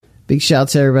Big shout out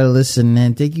to everybody listening,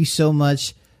 and thank you so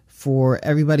much for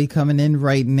everybody coming in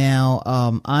right now.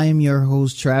 I am your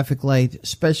host, Traffic Light.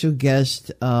 Special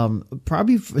guest,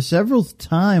 probably for several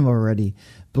time already.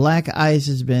 Black Ice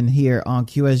has been here on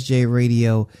QSJ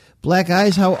Radio. Black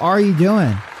Ice, how are you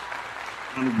doing?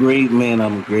 I'm great, man.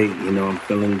 I'm great. I'm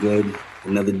feeling good.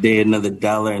 Another day, another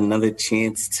dollar, another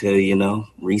chance to,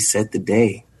 reset the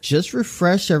day. Just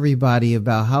refresh everybody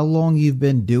about how long you've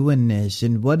been doing this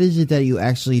and what is it that you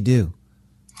actually do?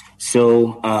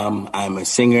 So I'm a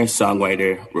singer,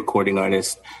 songwriter, recording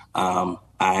artist.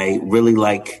 I really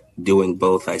like doing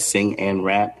both. I sing and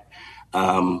rap,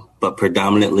 but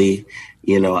predominantly,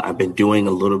 I've been doing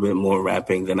a little bit more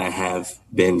rapping than I have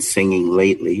been singing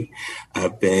lately.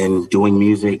 I've been doing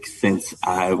music since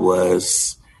I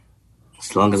was,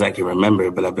 as long as I can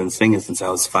remember, but I've been singing since I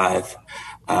was 5.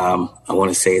 I want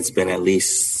to say it's been at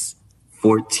least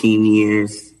 15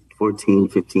 years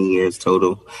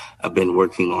total. I've been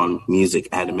working on music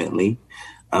adamantly.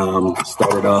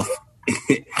 Started off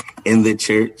in the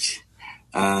church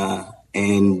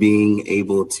and being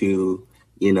able to,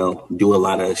 do a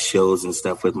lot of shows and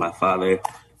stuff with my father.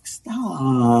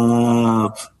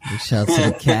 Stop. Shout out to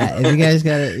the cat. If you guys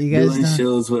got it, doing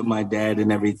shows with my dad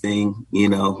and everything,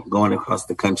 going across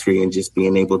the country and just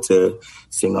being able to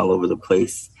sing all over the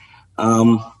place.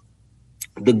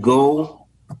 The goal,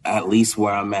 at least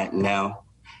where I'm at now,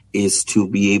 is to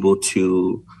be able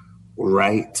to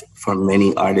write for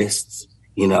many artists.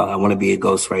 I want to be a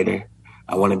ghostwriter.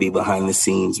 I want to be behind the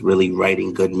scenes, really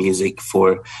writing good music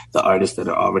for the artists that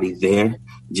are already there,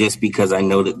 just because I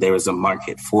know that there is a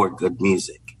market for good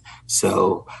music.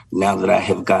 So now that I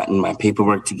have gotten my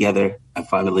paperwork together, I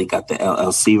finally got the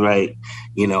LLC right.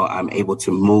 I'm able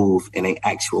to move in an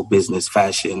actual business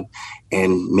fashion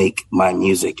and make my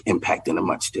music impact in a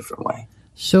much different way.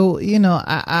 So,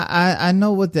 I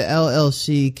know what the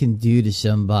LLC can do to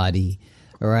somebody,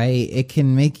 right? It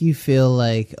can make you feel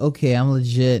like, okay, I'm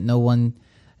legit. No one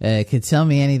could tell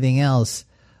me anything else.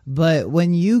 But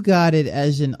when you got it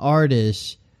as an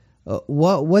artist,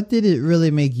 what did it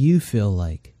really make you feel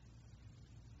like?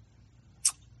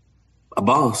 A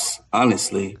boss,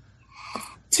 honestly,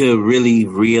 to really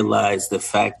realize the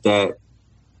fact that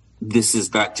this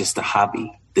is not just a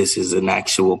hobby. This is an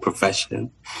actual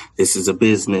profession. This is a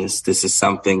business. This is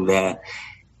something that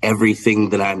everything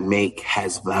that I make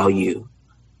has value.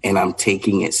 And I'm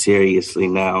taking it seriously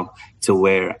now to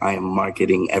where I am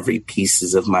marketing every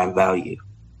pieces of my value.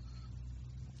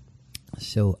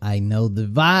 So I know the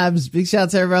vibes. Big shout out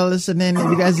to everybody listening. If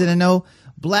you guys didn't know,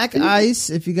 Black Ice,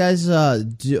 if you guys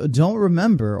don't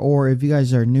remember, or if you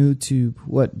guys are new to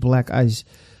what Black Ice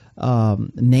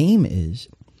name is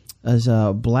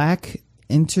Black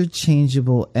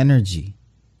Interchangeable Energy.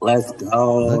 Let's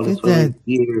go. Look at that.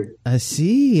 Here. I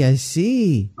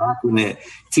see. Rocking it.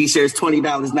 T-shirts,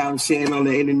 $20 now. I'm sharing on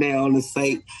the internet, on the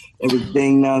site,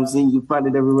 everything. Now I'm seeing you find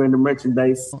it everywhere in the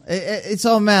merchandise. It's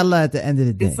all mad love at the end of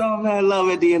the day. It's all mad love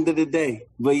at the end of the day.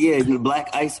 But yeah, Black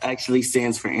Ice actually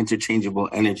stands for interchangeable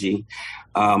energy.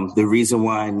 The reason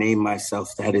why I named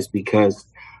myself that is because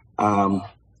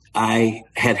I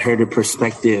had heard a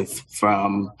perspective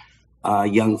from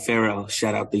Young Pharaoh.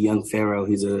 Shout out to Young Pharaoh.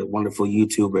 He's a wonderful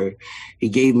YouTuber. He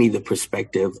gave me the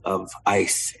perspective of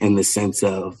ice in the sense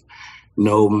of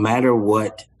no matter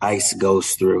what ice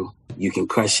goes through, you can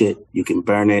crush it, you can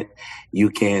burn it, you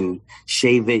can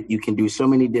shave it, you can do so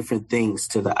many different things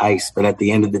to the ice. But at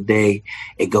the end of the day,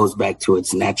 it goes back to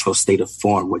its natural state of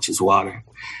form, which is water.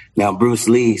 Now, Bruce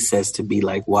Lee says to be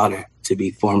like water, to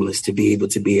be formless, to be able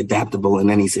to be adaptable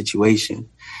in any situation.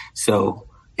 So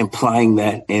implying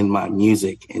that in my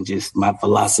music and just my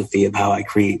philosophy of how I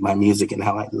create my music and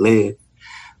how I live,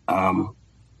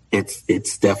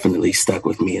 it's definitely stuck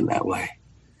with me in that way.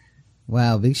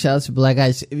 Wow, big shout out to Black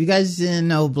Ice. If you guys didn't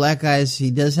know, Black Ice, he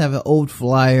does have an old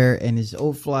flyer, and his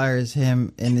old flyer is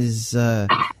him in his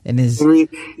karate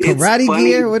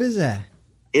gear. What is that?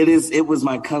 It was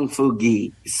my Kung Fu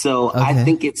gi. So okay. I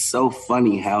think it's so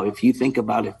funny how if you think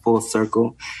about it full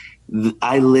circle,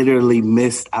 I literally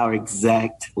missed our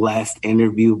exact last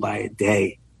interview by a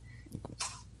day.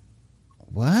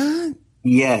 What?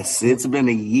 Yes, it's been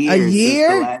a year. A year?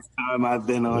 Since the last time I've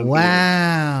been on.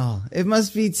 Wow. It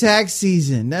must be tax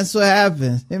season. That's what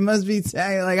happens. It must be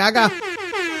tax. Like I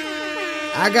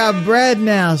got bread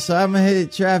now, so I'm gonna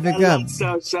hit traffic up.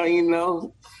 So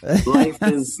life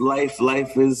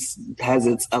has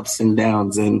its ups and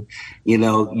downs, and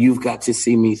you've got to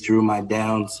see me through my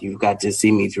downs, you've got to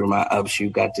see me through my ups,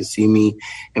 you've got to see me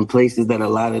in places that a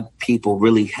lot of people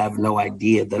really have no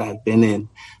idea that I've been in.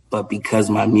 But because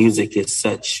my music is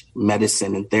such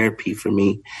medicine and therapy for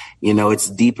me, you know, it's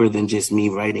deeper than just me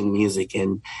writing music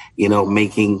and, you know,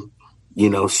 making, you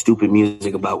know, stupid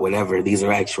music about whatever. These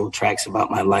are actual tracks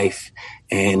about my life.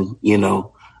 And, you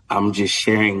know, I'm just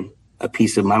sharing a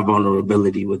piece of my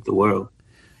vulnerability with the world.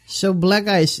 So Black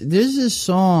Ice, there's this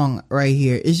song right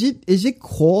here. Is it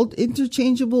called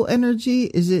Interchangeable Energy?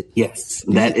 Is it? Yes,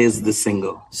 that is the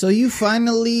single. So you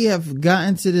finally have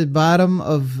gotten to the bottom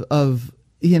of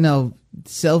you know,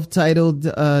 self-titled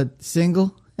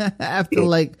single after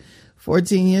like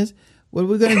 14 years. What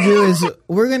we're gonna do is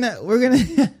we're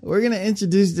gonna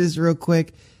introduce this real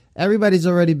quick. Everybody's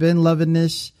already been loving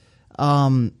this,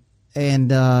 and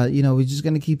you know, we're just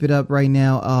gonna keep it up right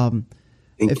now.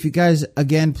 If you guys,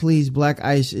 again, please, Black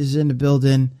Ice is in the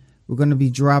building. We're gonna be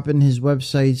dropping his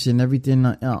websites and everything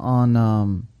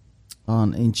on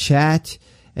in chat.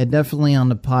 And definitely on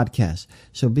the podcast.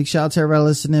 So big shout out to everybody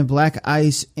listening. Black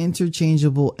Ice,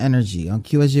 Interchangeable Energy on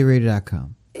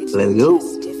QSJRadio.com. Let's go.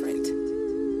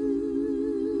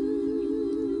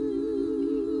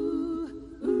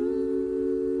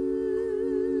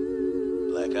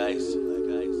 Black Ice, Black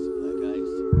Ice, Black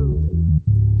Ice.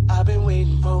 I've been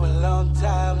waiting for a long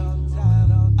time.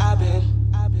 I've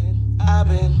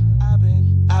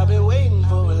been waiting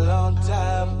for a long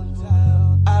time.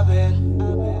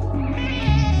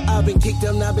 I've been kicked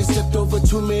down, I've been stepped over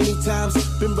too many times.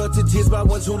 Been brought to tears by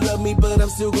ones who love me, but I'm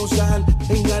still gon' shine.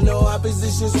 Ain't got no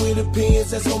oppositions with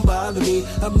opinions that's gon' bother me.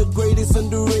 I'm the greatest,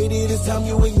 underrated, it's time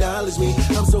you acknowledge me.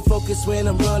 I'm so focused when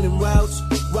I'm running routes.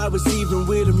 Wide receiving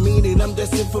with a meaning, I'm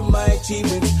destined for my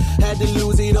achievements. Had to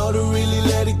lose it all to really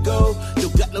let it go.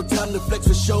 Don't got no time to flex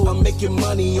for show. I'm making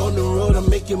money on the road, I'm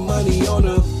making money on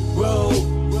the road.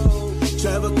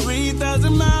 Travel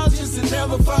 3,000 miles just to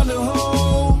never find a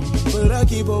home. But I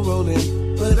keep on rolling,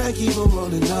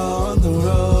 on the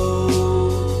road.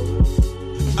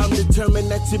 I'm determined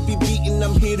not to be beaten,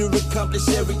 I'm here to accomplish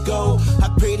every goal. I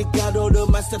pray to God all of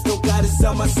my steps, don't God is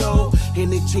on my soul.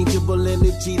 Interchangeable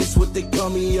energy, that's what they call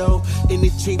me, yo.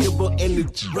 Interchangeable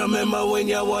energy. Remember when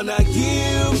y'all wanna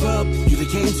give up, you done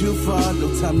came too far, no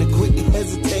time to quit and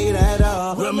hesitate at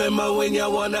all. Remember when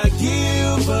y'all wanna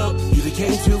give up, you done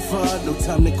came too far, no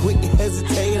time to quit and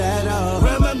hesitate at all.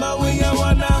 Remember when y'all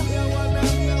wanna.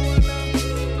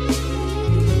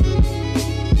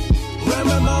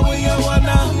 Remember when you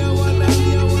wanna.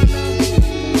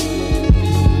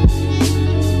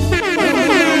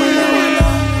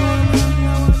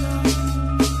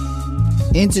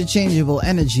 Interchangeable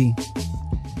Energy.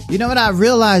 You know what? I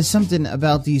realized something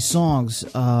about these songs.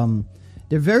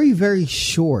 They're very, very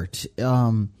short.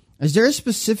 Is there a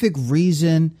specific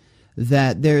reason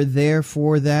that they're there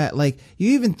for that? Like,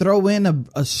 you even throw in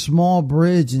a small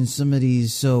bridge in some of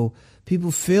these, so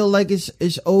people feel like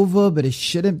it's over, but it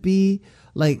shouldn't be.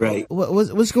 Like, right.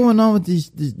 What's going on with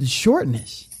the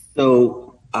shortness?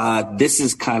 So this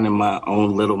is kind of my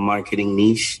own little marketing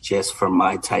niche, just for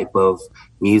my type of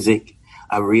music.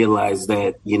 I realized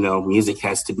that, you know, music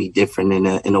has to be different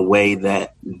in a way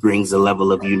that brings a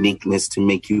level of uniqueness to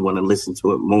make you want to listen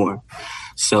to it more.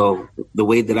 So the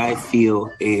way that I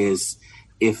feel is,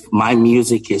 if my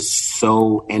music is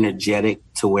so energetic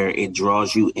to where it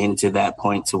draws you into that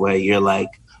point to where you're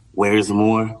like, where's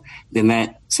more? Then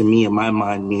that, to me, in my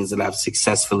mind, means that I've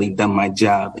successfully done my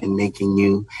job in making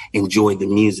you enjoy the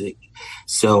music.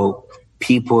 So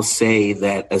people say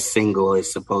that a single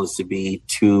is supposed to be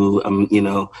 2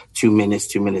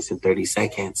 minutes and 30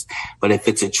 seconds. But if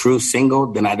it's a true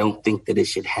single, then I don't think that it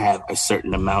should have a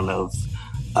certain amount of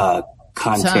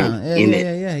content in it.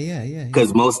 Yeah.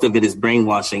 Because most of it is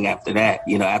brainwashing after that.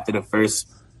 You know, after the first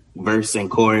verse and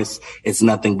chorus, it's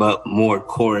nothing but more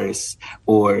chorus,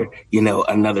 or, you know,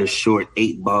 another short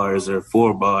 8 bars or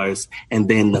 4 bars, and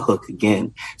then the hook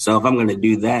again. So if I'm going to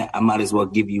do that, I might as well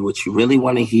give you what you really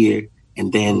want to hear,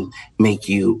 and then make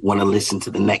you want to listen to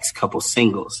the next couple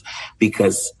singles.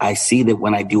 Because I see that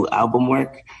when I do album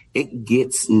work, it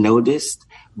gets noticed,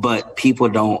 but people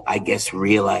don't, I guess,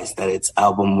 realize that it's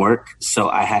album work. So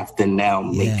I have to now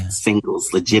make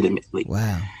singles legitimately.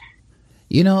 Wow.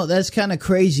 You know, that's kind of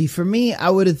crazy. For me, I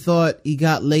would have thought he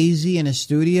got lazy in a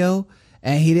studio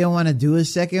and he didn't want to do a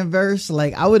second verse.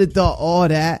 Like, I would have thought all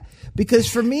that. Because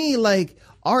for me, like,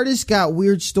 artists got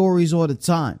weird stories all the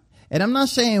time. And I'm not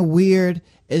saying weird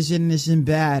as in this and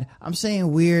bad. I'm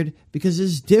saying weird because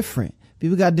it's different.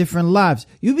 People got different lives.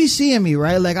 You be seeing me,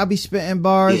 right? Like, I'll be spitting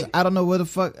bars. Yeah. I don't know where the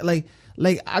fuck, like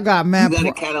I got mad. You got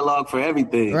a catalog for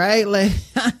everything. Right? Like,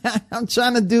 I'm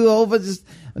trying to do over just,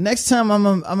 next time I'm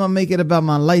gonna make it about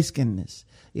my light skinness.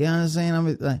 You know what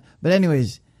I'm saying? But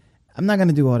anyways, I'm not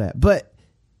gonna do all that. But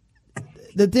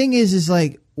the thing is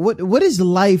like, what is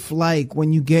life like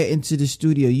when you get into the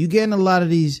studio? You get in a lot of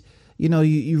these,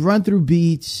 you run through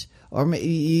beats, or you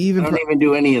even... I don't even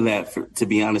do any of that, to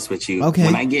be honest with you. Okay.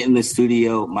 When I get in the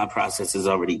studio, my process is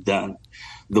already done.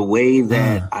 The way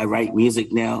that I write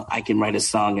music now, I can write a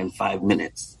song in 5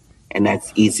 minutes, and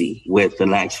that's easy with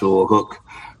an actual hook,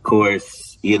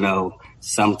 chorus,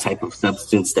 some type of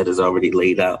substance that is already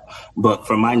laid out. But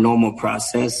for my normal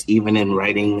process, even in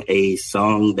writing a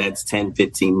song that's 10,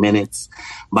 15 minutes,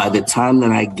 by the time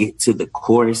that I get to the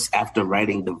chorus after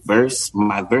writing the verse,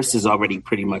 my verse is already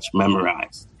pretty much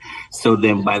memorized. So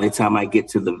then by the time I get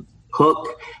to the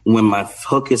hook, when my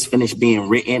hook is finished being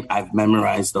written, I've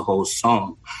memorized the whole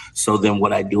song. So then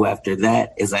what I do after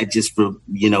that is I just,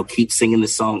 keep singing the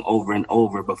song over and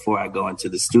over before I go into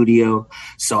the studio.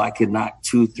 So I can knock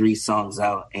 2-3 songs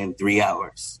out in 3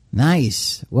 hours.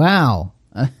 Nice. Wow.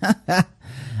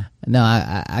 No,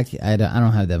 I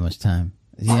don't have that much time.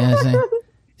 You know what I'm saying?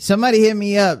 Somebody hit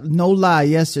me up, no lie,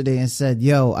 yesterday and said,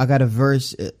 yo, I got a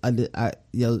verse.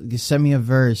 Send me a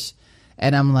verse.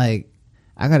 And I'm like,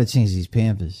 I gotta change these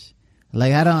Pampers.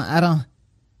 Like, I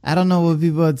don't know what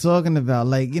people are talking about.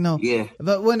 Like, Yeah.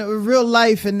 But when real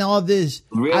life and all this,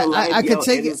 I could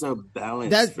take it. Is a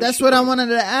balance. That's what I wanted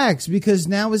to ask, because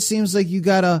now it seems like you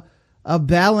got a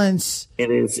balance. It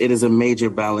is a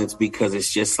major balance, because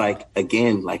it's just like,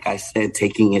 again, like I said,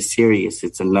 taking it serious.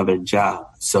 It's another job.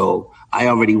 So I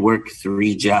already work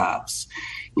 3 jobs.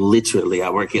 Literally, I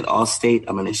work at Allstate.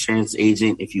 I'm an insurance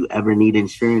agent. If you ever need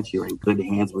insurance, you're in good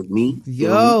hands with me.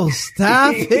 Yo,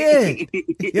 stop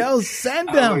it. Yo, send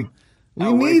them.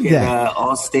 We need that.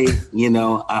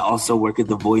 Allstate, I also work at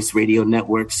the Voice Radio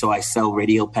Network, so I sell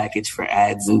radio package for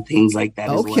ads and things like that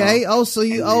as well. Okay. Oh, so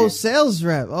you sales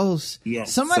rep. Oh,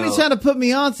 yes. Somebody trying to put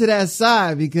me onto that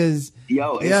side, because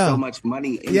it's so much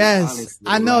money in yes, it, honestly.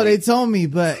 I know, they told me,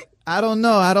 but I don't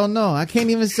know. I can't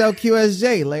even sell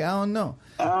QSJ. Like, I don't know.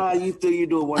 You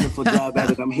do a wonderful job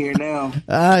at it. I'm here now.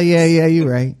 Yeah, you're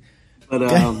right.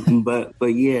 But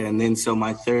yeah, and then so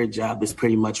my third job is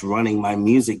pretty much running my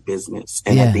music business.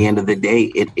 And at the end of the day,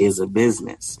 it is a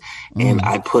business. And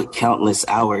I put countless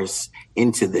hours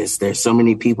into this. There's so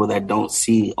many people that don't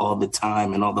see all the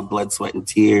time and all the blood, sweat, and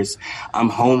tears. I'm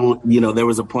home. There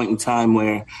was a point in time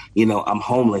where, I'm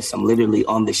homeless. I'm literally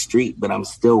on the street, but I'm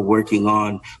still working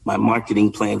on my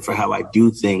marketing plan for how I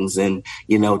do things, and,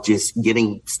 just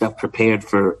getting stuff prepared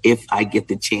for if I get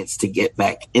the chance to get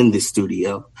back in the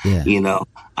studio.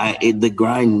 The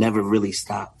grind never really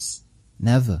stops.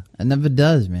 Never. It never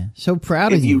does, man. So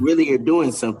proud of you. If you really are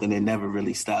doing something, it never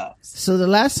really stops. So the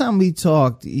last time we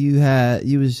talked, you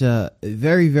was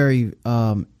very, very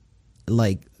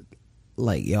like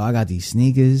yo, I got these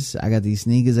sneakers.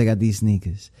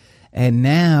 And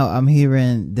now I'm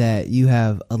hearing that you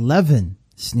have 11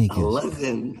 sneakers.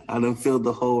 11. I done filled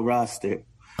the whole roster.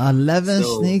 11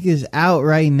 sneakers out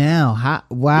right now.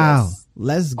 Wow. Yes.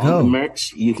 Let's go. On the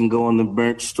merch, you can go on the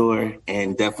merch store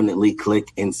and definitely click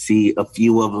and see a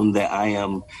few of them that I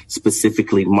am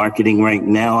specifically marketing right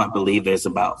now. I believe there's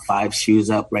about 5 shoes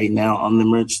up right now on the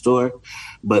merch store,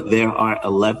 but there are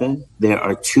 11. There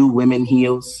are 2 women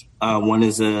heels. One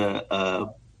is a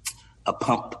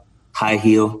pump high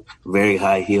heel, very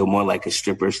high heel, more like a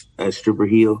stripper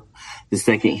heel. The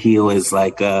second heel is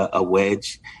like a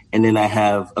wedge. And then I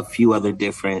have a few other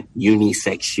different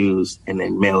unisex shoes and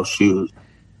then male shoes.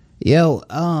 Yo,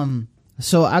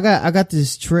 so I got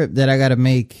this trip that I got to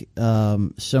make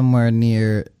somewhere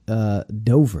near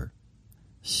Dover.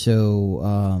 So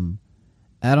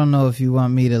I don't know if you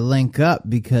want me to link up,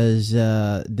 because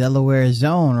Delaware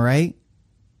Zone, right?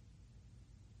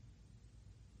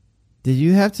 Did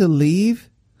you have to leave?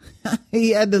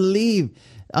 He had to leave.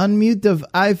 Unmute the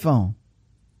iPhone.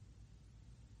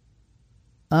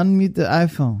 Unmute the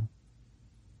iPhone.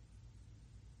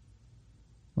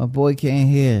 My boy can't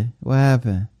hear. What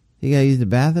happened? He got to use the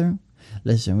bathroom?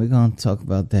 Listen, we're going to talk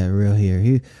about that real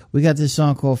here. We got this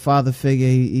song called Father Figure.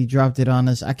 He dropped it on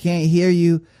us. I can't hear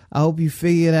you. I hope you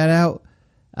figure that out.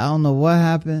 I don't know what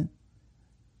happened.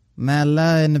 Mad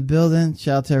La in the building.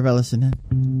 Shout out to everybody listening.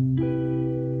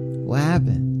 What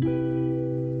happened?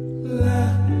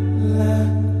 La, la,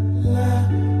 la,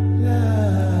 la.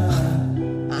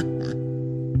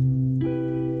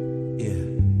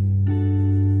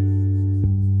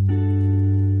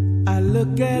 I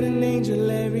look at an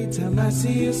angel every time I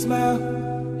see you smile,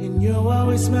 and you're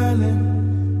always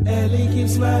smiling. Ellie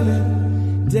keeps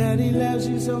smiling. Daddy loves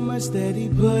you so much that he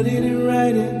put it in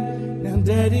writing. Now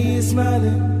Daddy is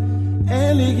smiling.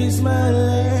 Ellie keeps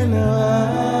smiling. Oh,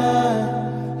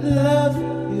 I love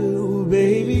you,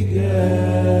 baby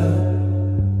girl.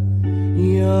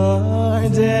 Your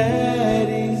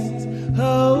daddy's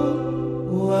home.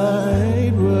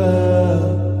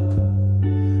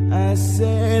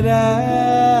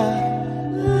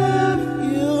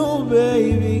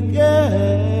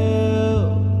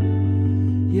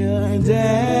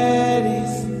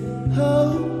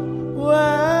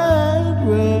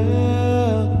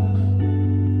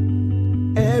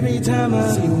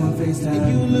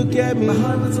 And you look at me, my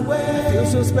heart runs away. I feel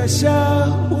so special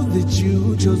that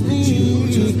you chose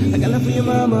me. I got love for your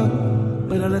mama,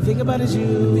 but all I think about is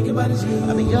you. I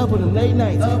be up on the late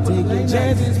nights, taking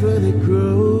chances for the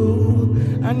crew.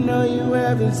 I know you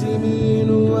haven't seen me in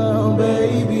a while,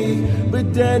 baby,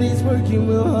 but daddy's working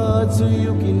real hard so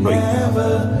you can have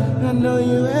her. I know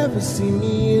you haven't seen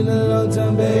me in a long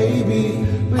time, baby,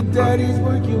 but daddy's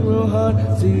working real hard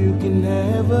so you can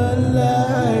have a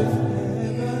life.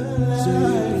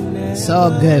 It's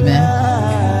all good,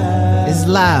 man. It's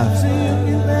live. So you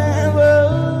can have a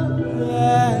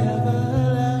life.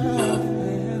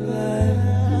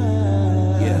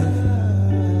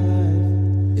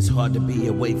 It's hard to be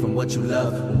away from what you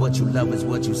love, and what you love is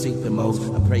what you seek the most.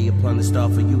 I pray upon the star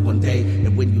for you one day,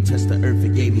 and when you touched the earth,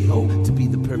 it gave me hope to be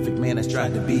the perfect man I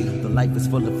tried to be. The life is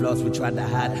full of flaws we tried to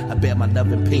hide. I bear my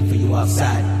love and pain for you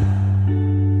outside.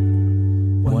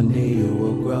 One day you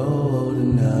will grow old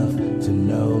enough to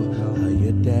know how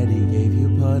your daddy gave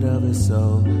you part of his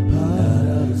soul. He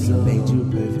made you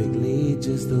perfectly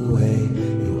just the way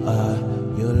you are.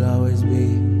 You'll always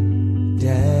be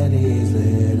daddy's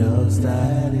little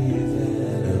star.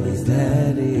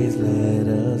 Daddy's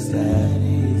little star.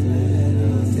 Daddy's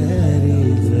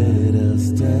little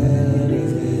star.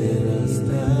 Daddy's little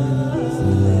star.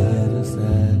 Little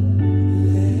star.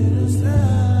 Little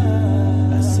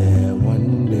star. I said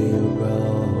one day you'll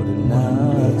grow old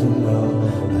enough to know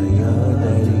how your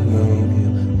daddy gave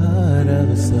you part of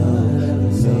his soul.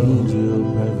 He made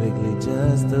you perfectly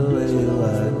just the way you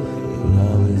are. You'll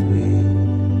always be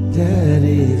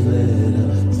daddy's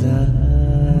little star.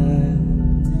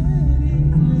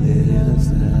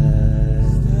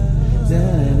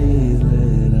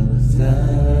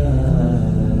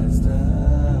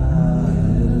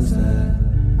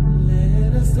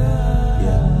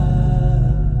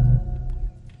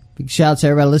 Big shout out to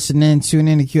everybody listening. Tune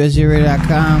in to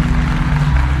QSJRadio.com.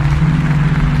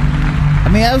 I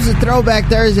mean, that was a throwback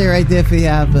Thursday right there for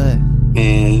y'all, but.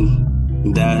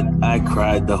 And that, I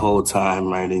cried the whole time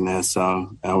writing that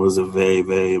song. That was a very,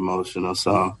 very emotional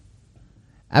song.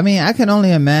 I mean, I can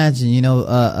only imagine, you know,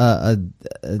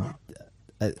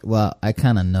 well, I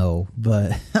kind of know,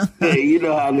 but hey, you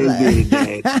know how this be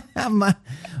today.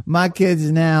 my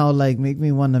kids now like make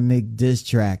me want to make diss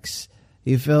tracks.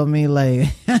 You feel me? Like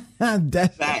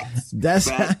that's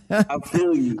I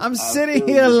feel you. I'm sitting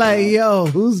here like, yo,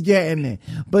 who's getting it?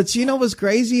 But you know what's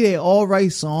crazy? They all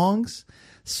write songs,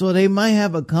 so they might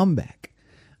have a comeback.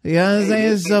 You know what I'm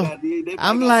saying? So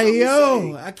I'm like,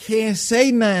 yo, I can't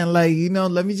say nothing. Like, you know,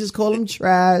 let me just call them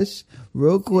trash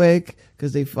real quick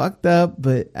because they fucked up.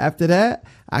 But after that,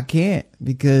 I can't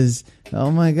because, oh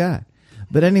my God.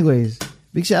 But anyways,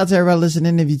 big shout out to everybody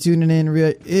listening. If you're tuning in,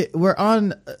 we're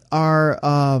on our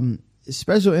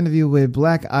special interview with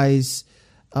Black Ice,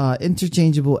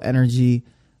 Interchangeable Energy,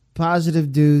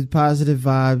 positive dude, positive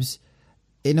vibes.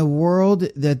 In a world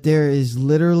that there is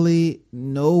literally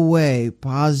no way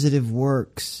positive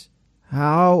works,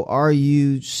 how are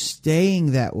you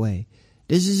staying that way?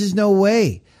 This is just no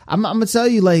way. I'm gonna tell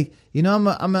you, like, you know,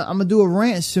 I'm gonna do a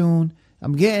rant soon.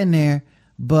 I'm getting there,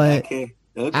 but okay.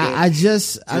 I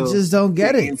just don't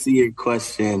get to it. answer your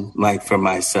question, like for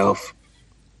myself,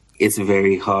 it's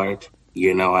very hard.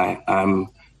 You know, I'm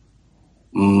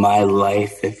my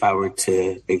life. If I were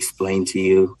to explain to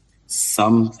you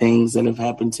some things that have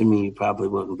happened to me, you probably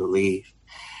wouldn't believe.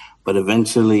 But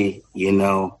eventually, you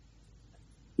know,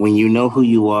 when you know who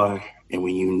you are and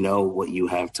when you know what you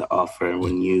have to offer and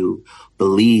when you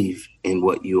believe in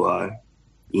what you are,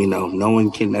 you know, no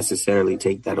one can necessarily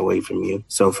take that away from you.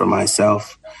 So for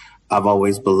myself, I've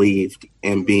always believed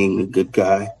in being a good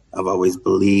guy. I've always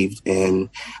believed in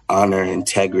honor,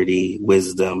 integrity,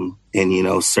 wisdom, and, you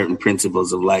know, certain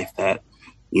principles of life that,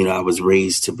 you know, I was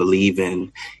raised to believe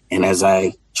in. And as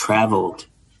I traveled,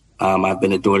 I've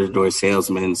been a door-to-door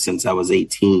salesman since I was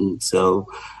 18. So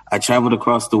I traveled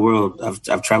across the world.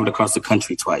 I've traveled across the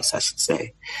country twice, I should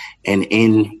say. And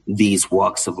in these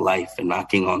walks of life and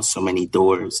knocking on so many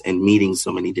doors and meeting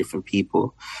so many different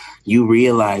people, you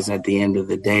realize at the end of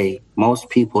the day, most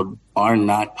people are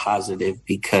not positive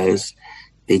because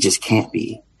they just can't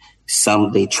be.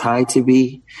 Some they try to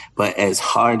be, but as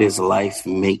hard as life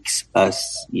makes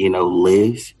us, you know,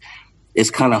 live, it's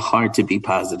kind of hard to be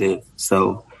positive.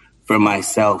 So for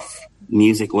myself,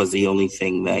 music was the only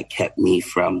thing that kept me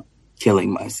from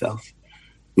killing myself.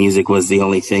 Music was the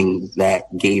only thing that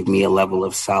gave me a level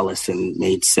of solace and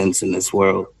made sense in this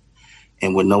world.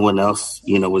 And when no one else,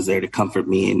 you know, was there to comfort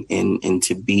me and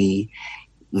to be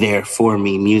there for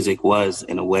me, music was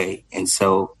in a way. And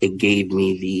so it gave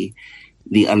me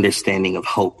the understanding of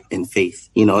hope and faith,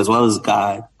 you know, as well as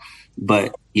God.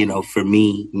 But you know, for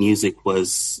me, music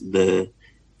was the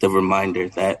reminder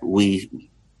that we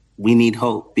need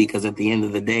hope, because at the end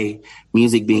of the day,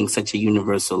 music being such a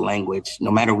universal language, no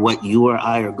matter what you or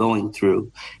I are going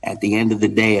through, at the end of the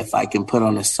day, if I can put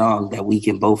on a song that we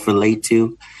can both relate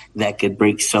to, that could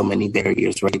break so many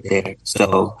barriers right there.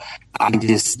 So I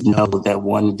just know that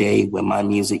one day when my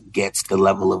music gets the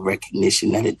level of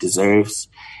recognition that it deserves,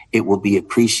 it will be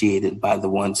appreciated by the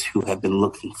ones who have been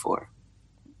looking for it.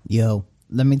 Yo,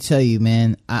 let me tell you,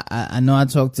 man, I know I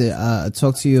talked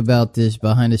to you about this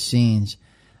behind the scenes,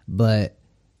 but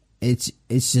it's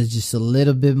just a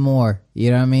little bit more.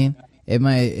 You know what I mean?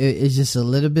 It's just a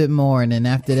little bit more, and then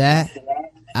after that,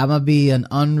 I'm gonna be I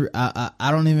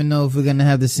don't even know if we're gonna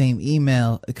have the same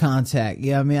email contact.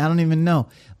 You know what I mean? I don't even know,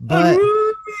 but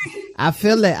I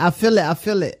feel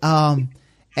it.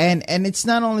 And it's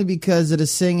not only because of the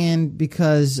singing,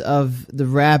 because of the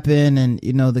rapping and,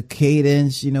 you know, the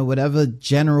cadence, you know, whatever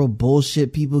general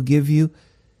bullshit people give you.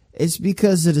 It's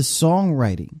because of the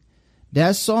songwriting.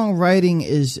 That songwriting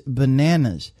is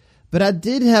bananas. But I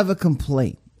did have a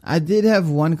complaint. I did have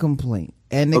one complaint.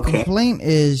 And the complaint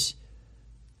is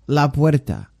La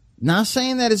Puerta. Not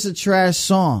saying that it's a trash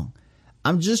song.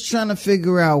 I'm just trying to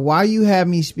figure out why you have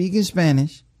me speaking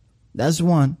Spanish. That's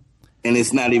one. And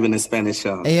it's not even a Spanish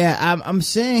song. Yeah, I'm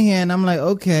sitting here and I'm like,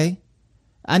 okay.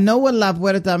 I know what La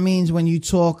Puerta means when you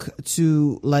talk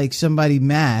to like somebody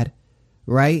mad,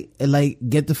 right? Like,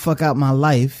 get the fuck out my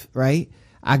life, right?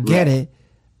 I get it.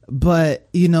 But,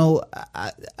 you know,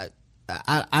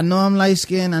 I know I'm light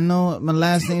skinned. I know my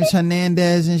last name's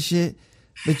Hernandez and shit.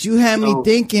 But you had me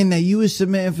thinking that you was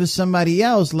submitting for somebody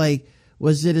else. Like,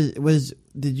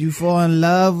 did you fall in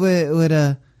love with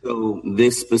a... So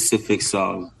this specific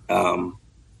song, it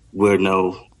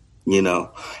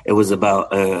was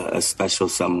about a special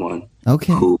someone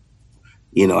who,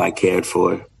 you know, I cared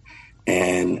for.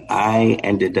 And I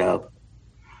ended up,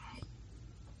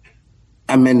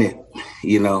 I'm in it,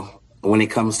 you know, when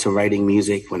it comes to writing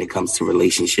music, when it comes to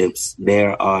relationships,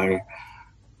 there are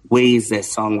ways that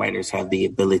songwriters have the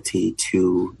ability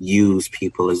to use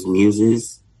people as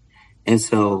muses. And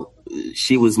so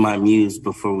she was my muse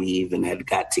before we even had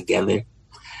got together.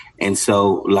 And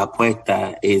so La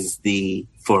Puerta is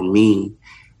for me,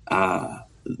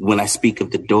 when I speak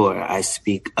of the door, I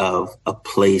speak of a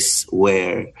place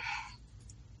where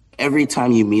every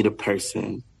time you meet a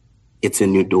person, it's a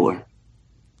new door.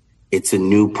 It's a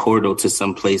new portal to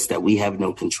some place that we have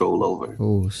no control over.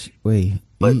 Oh, wait.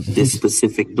 But this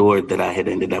specific door that I had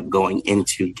ended up going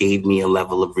into gave me a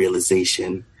level of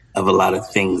realization of a lot of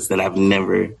things that I've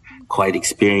never quite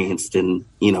experienced in,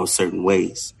 you know, certain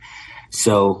ways.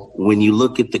 So when you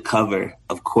look at the cover,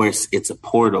 of course, it's a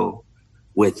portal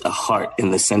with a heart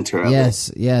in the center of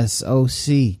it. Yes.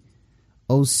 OC.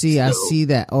 I see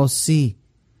that. OC.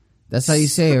 That's how you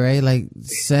say it, right? Like,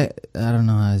 I don't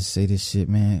know how to say this shit,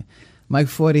 man. Mike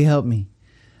 40, help me.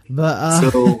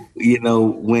 But so, you know,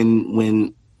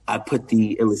 when I put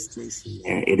the illustration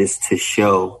there, it is to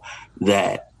show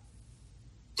that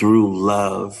through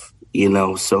love, you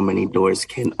know, so many doors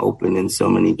can open and so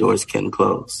many doors can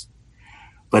close.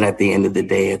 But at the end of the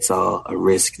day, it's all a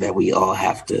risk that we all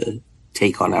have to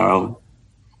take on our own.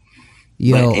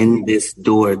 But in this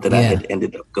door that I had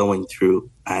ended up going through,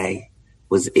 I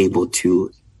was able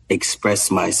to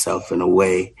express myself in a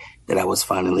way that I was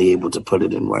finally able to put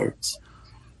it in words.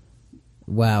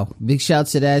 Wow. Big shout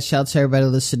to that. Shout to everybody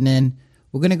listening.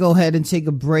 We're going to go ahead and take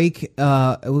a break.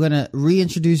 We're going to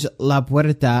reintroduce La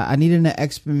Puerta. I need an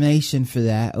explanation for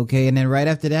that. Okay. And then right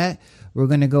after that, we're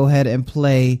going to go ahead and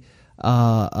play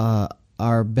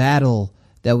our battle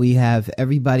that we have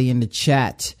everybody in the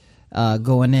chat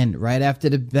going in. Right after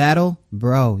the battle,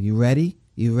 bro, you ready?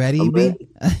 You ready, I'm B? ready.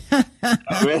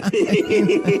 I'm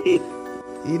ready.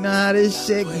 You know how this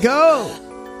shit go.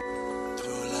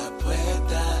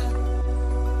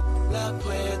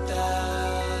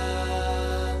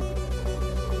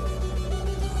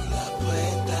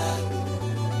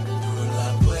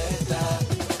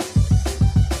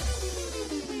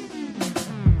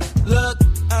 Look,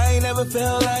 I ain't never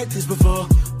felt like this before.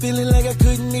 Feeling like I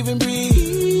couldn't even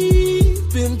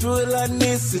breathe. Been through a lot in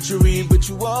this century, but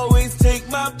you always take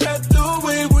my breath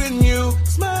away when you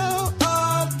smile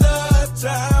all the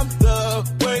time. The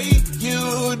way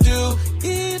you do,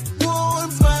 it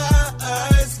warms my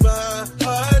eyes. My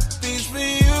heart beats for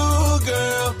you,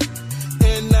 girl.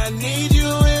 And I need you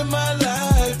in my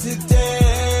life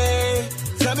today.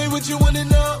 Tell me what you want to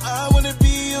know. I want to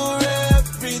be your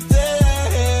everything.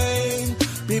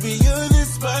 Baby, you're the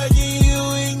spark and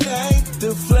you ignite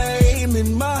the flame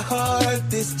in my heart.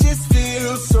 This just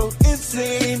feels so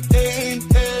insane.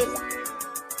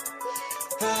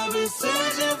 been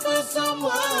searching for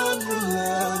someone who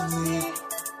loves me.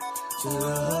 To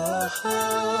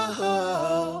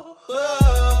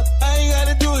I ain't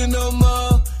gotta do it no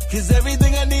more, 'cause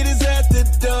everything I need is at the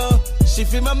door. She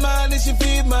feed my mind and she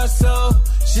feed my soul.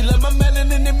 She love my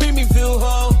melanin and make me feel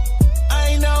whole. I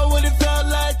ain't know what it felt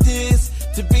like this,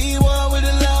 to be one with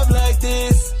a love like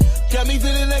this. Got me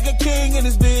feeling like a king in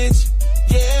this bitch.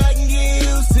 Yeah, I can get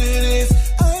used to this.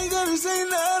 I ain't gotta say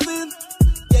nothing.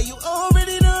 Yeah, you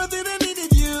already know that I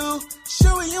needed you.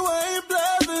 Showing you I ain't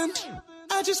bluffing.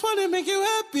 I just wanna make you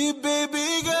happy,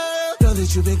 baby girl. Know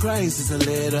that you've been crying since a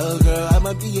little girl. I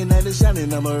might be a knight in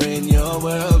shining armor in your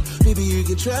world. Baby, you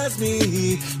can trust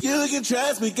me. You can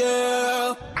trust me,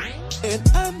 girl. And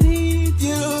I need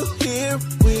you here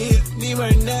with me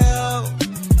right now.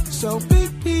 So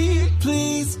baby,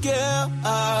 please, girl,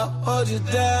 I'll hold you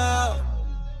down.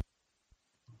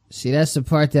 See, that's the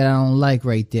part that I don't like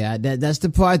right there. That's the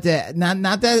part that,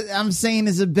 not that I'm saying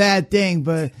is a bad thing,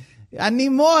 but I need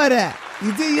more of that.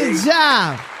 You did your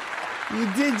job. You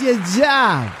did your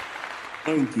job.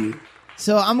 Thank you.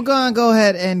 So I'm going to go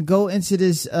ahead and go into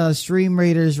this Stream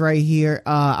Raiders right here.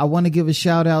 I want to give a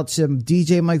shout out to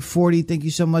DJ Mike 40. Thank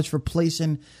you so much for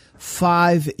placing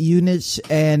 5 units.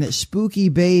 And Spooky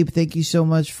Babe, thank you so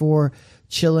much for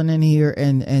chilling in here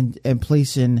and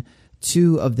placing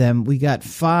 2 of them. We got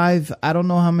 5. I don't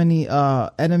know how many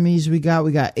enemies we got.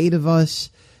 We got 8 of us.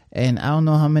 And I don't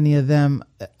know how many of them.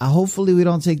 Hopefully we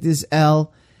don't take this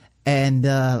L. And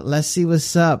let's see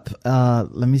what's up.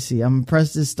 Let me see. I'm going to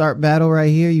press this start battle right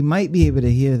here. You might be able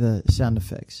to hear the sound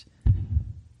effects.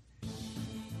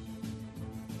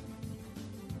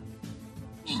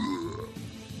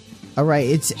 All right.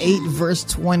 It's 8 verse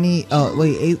 20. Oh,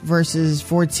 wait. 8 versus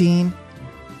 14.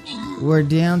 We're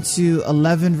down to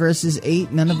 11 versus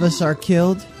 8. None of us are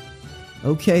killed.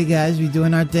 Okay, guys. We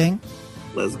doing our thing.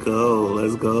 Let's go.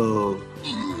 Let's go.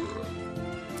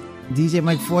 DJ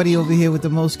Mike 40 over here with the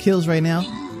most kills right now.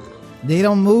 They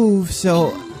don't move,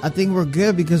 so I think we're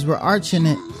good because we're arching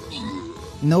it.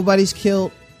 Nobody's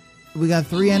killed. We got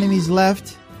 3 enemies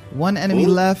left. 1 enemy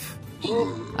left.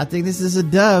 I think this is a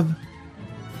dub.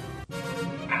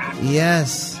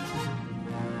 Yes.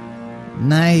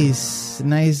 Nice.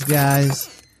 Nice, guys.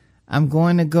 I'm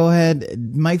going to go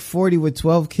ahead. Mike 40 with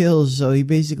 12 kills, so he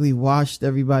basically washed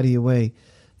everybody away.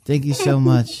 Thank you so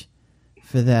much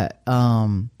for that.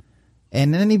 And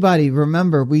anybody,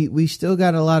 remember, we still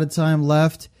got a lot of time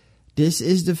left. This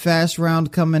is the fast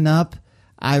round coming up.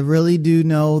 I really do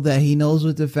know that he knows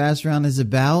what the fast round is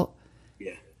about.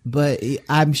 Yeah. But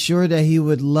I'm sure that he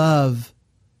would love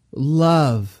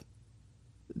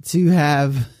to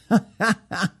have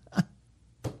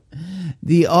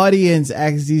the audience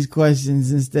ask these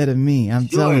questions instead of me. I'm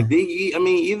telling you. I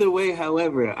mean, either way,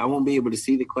 however, I won't be able to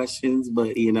see the questions,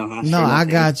 but you know. I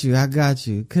got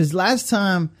you. Because last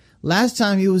time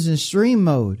he was in stream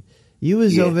mode. You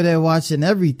was over there watching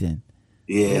everything.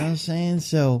 Yeah. You know what I'm saying?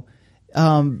 So,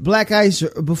 Black Ice,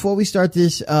 before we start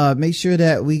this, make sure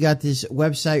that we got this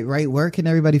website right. Where can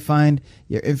everybody find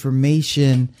your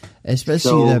information,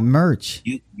 especially the merch?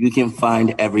 You can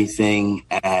find everything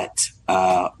at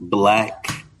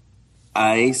Black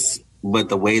Ice, but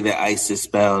the way that Ice is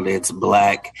spelled, it's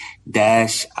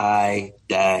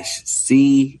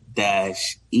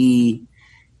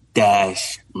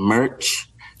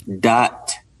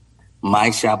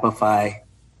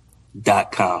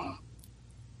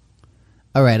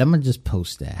All right, I'm going to just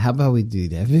post that. How about we do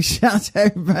that? Big shout out to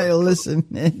everybody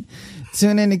listening.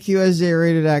 Tune in to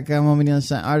QSJRadio.com, home of the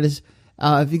unsigned artists.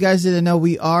 If you guys didn't know,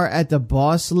 we are at the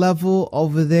boss level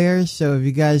over there. So if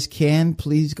you guys can,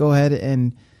 please go ahead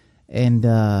and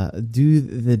do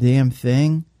the damn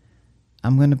thing.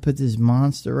 I'm going to put this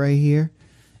monster right here.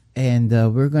 And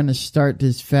we're going to start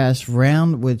this fast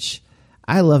round, which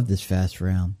I love this fast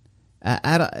round.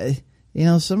 I don't,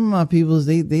 some of my peoples,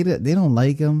 they don't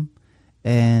like them.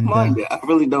 And I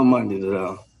really don't mind it at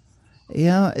all.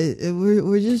 Yeah,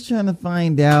 we're just trying to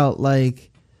find out, like,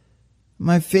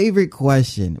 my favorite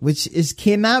question, which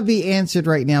cannot be answered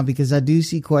right now because I do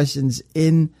see questions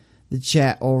in the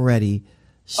chat already.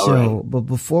 So, right. But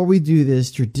before we do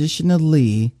this,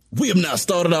 traditionally, we have now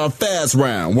started our fast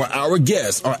round where our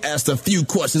guests are asked a few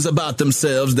questions about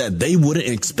themselves that they wouldn't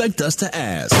expect us to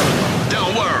ask.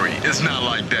 Don't worry, it's not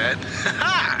like that.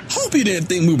 Hope you didn't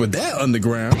think we were that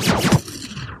underground.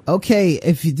 Okay,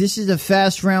 if this is a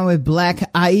fast round with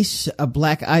Black Ice,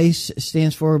 Black Ice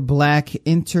stands for Black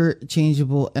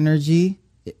Interchangeable Energy,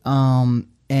 and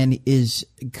is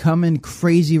coming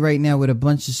crazy right now with a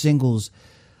bunch of singles.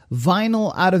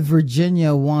 Vinyl out of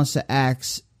Virginia wants to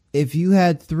ask, if you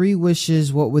had 3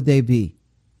 wishes, what would they be?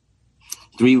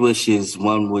 3 wishes.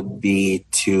 One would be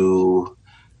to,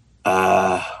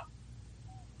 yeah.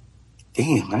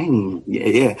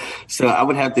 So I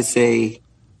would have to say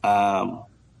 $1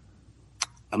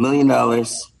 million,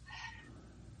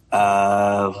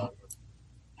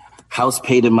 house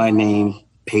paid in my name,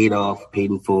 paid off,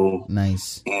 paid in full.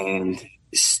 Nice. And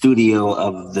studio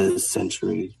of the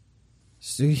century.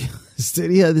 Studio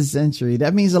of the century.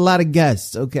 That means a lot of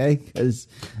guests, okay? Because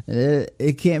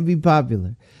it can't be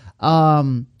popular.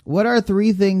 What are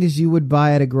 3 things you would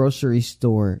buy at a grocery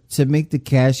store to make the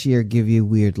cashier give you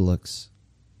weird looks?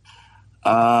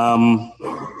 I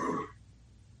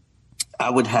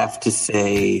would have to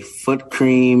say foot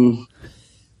cream,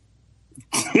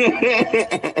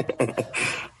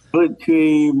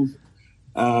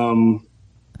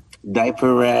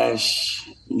 diaper rash,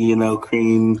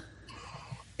 cream,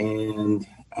 and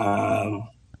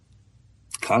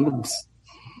condoms.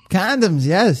 Condoms,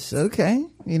 yes. Okay.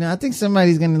 I think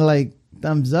somebody's going to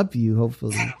thumbs up you,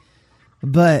 hopefully.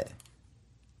 But,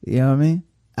 you know what I mean?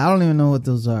 I don't even know what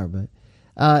those are, but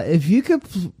if you could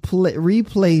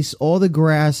replace all the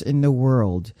grass in the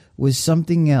world with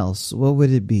something else, what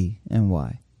would it be and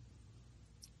why?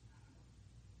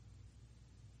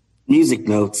 Music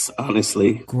notes,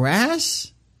 honestly.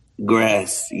 Grass?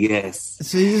 Grass, yes.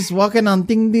 So you're just walking on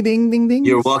ding, ding, ding, ding, ding?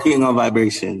 You're walking on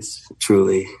vibrations,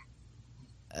 truly.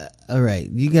 All right.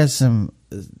 You got some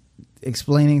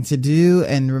explaining to do.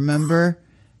 And remember,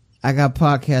 I got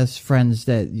podcast friends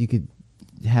that you could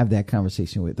have that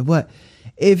conversation with. What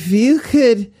if you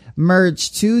could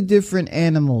merge 2 different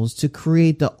animals to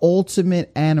create the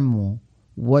ultimate animal?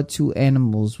 What 2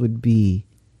 animals would be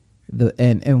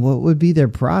and what would be their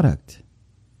product?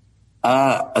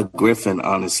 A griffin,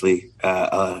 honestly.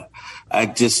 The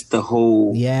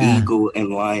whole eagle and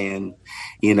lion,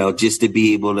 just to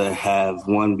be able to have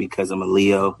one, because I'm a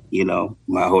Leo,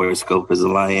 my horoscope is a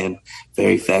lion,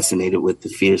 very fascinated with the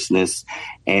fierceness,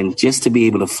 and just to be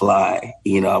able to fly,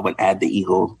 I would add the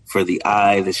eagle for the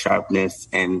eye, the sharpness,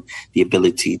 and the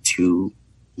ability to,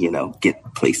 get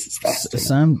places faster.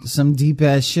 Some deep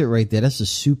ass shit right there. That's a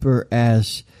super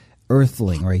ass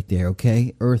earthling right there.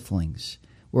 Okay. Earthlings.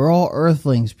 We're all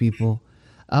earthlings, people.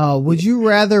 Would you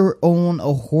rather own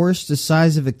a horse the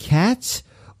size of a cat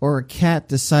or a cat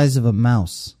the size of a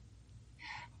mouse?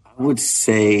 I would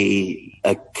say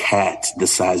a cat the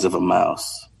size of a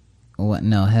mouse. What?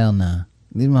 No, hell no.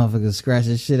 These motherfuckers scratch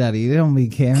the shit out of you. They don't be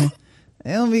caring.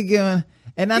 They don't be giving.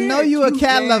 And I know you a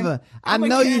cat lover. I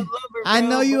know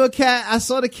you a cat. I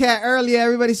saw the cat earlier.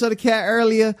 Everybody saw the cat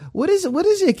earlier. What is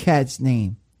your cat's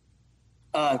name?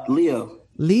 Leo.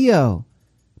 Leo.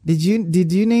 Did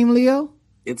you name Leo?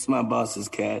 It's my boss's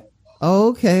cat.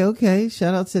 Oh, okay.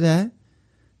 Shout out to that.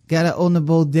 Gotta own the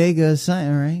bodega or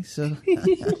something, right? So,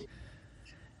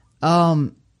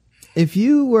 if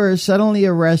you were suddenly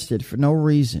arrested for no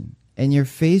reason and your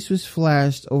face was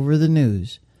flashed over the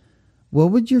news,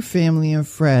 what would your family and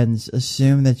friends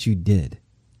assume that you did?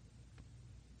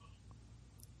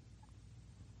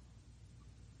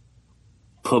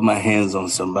 Put my hands on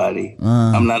somebody.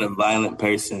 I'm not a violent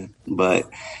person, but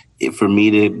for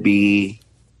me to be,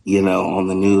 on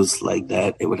the news like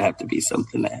that, it would have to be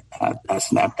something that I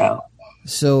snapped out.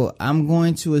 So I'm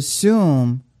going to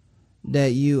assume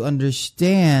that you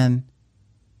understand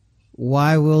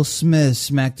why Will Smith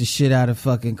smacked the shit out of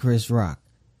fucking Chris Rock.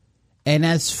 And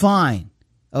that's fine.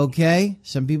 Okay?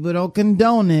 Some people don't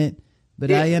condone it,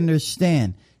 but I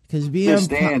understand. Because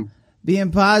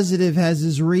being positive has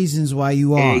its reasons why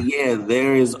you are. Yeah,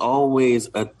 there is always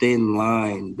a thin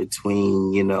line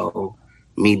between,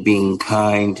 me being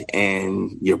kind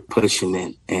and you're pushing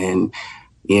it. And,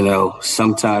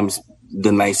 sometimes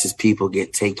the nicest people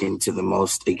get taken to the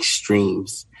most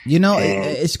extremes.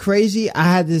 It's crazy. I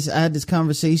had this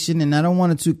conversation, and I don't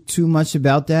want to talk too much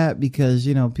about that because,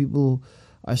 people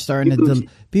are starting to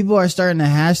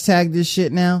hashtag this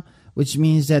shit now, which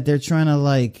means that they're trying to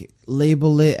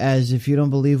label it as, if you don't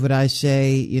believe what I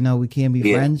say, we can't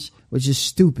be friends, which is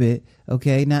stupid.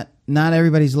 Okay. Not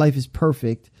everybody's life is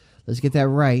perfect. Let's get that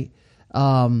right.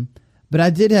 But I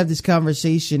did have this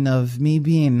conversation of me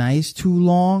being nice too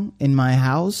long in my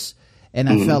house. And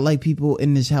I felt like people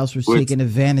in this house were taking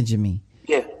advantage of me.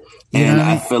 Yeah. And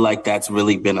I feel like that's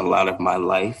really been a lot of my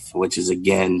life, which is,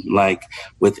 again,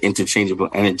 with interchangeable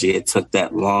energy, it took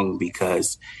that long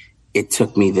because it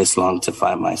took me this long to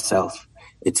find myself.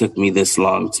 It took me this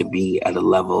long to be at a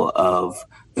level of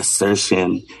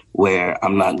assertion where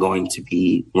I'm not going to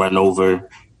be run over.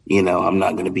 I'm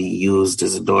not going to be used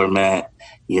as a doormat.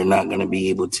 You're not going to be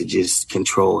able to just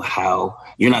control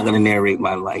you're not going to narrate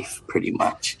my life pretty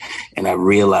much. And I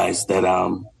realized that,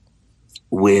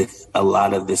 with a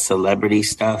lot of the celebrity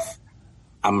stuff,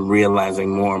 I'm realizing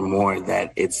more and more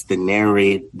that it's the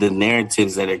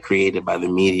narratives that are created by the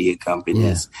media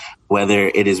companies, whether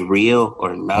it is real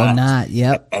or not.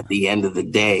 Yep. At the end of the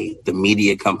day, the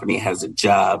media company has a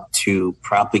job to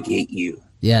propagate you.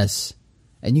 Yes.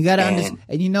 And you got to understand,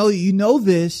 and you know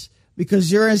this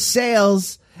because you're in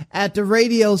sales at the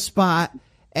radio spot.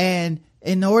 And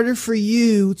in order for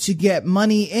you to get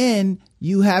money in,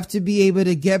 you have to be able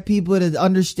to get people to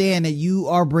understand that you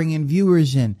are bringing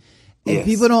viewers in. And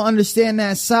people don't understand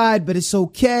that side, but it's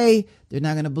okay. They're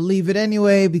not going to believe it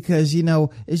anyway because,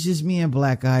 it's just me and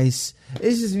Black Ice.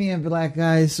 It's just me and Black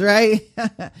Ice, right?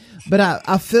 But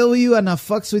I feel you and I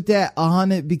fucks with that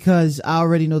 100 because I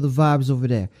already know the vibes over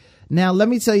there. Now, let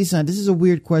me tell you something. This is a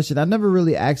weird question. I never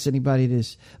really asked anybody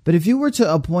this. But if you were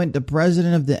to appoint the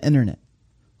president of the internet,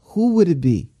 who would it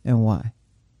be and why?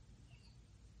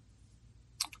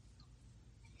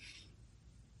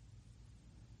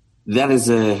 That is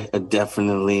a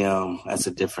definitely that's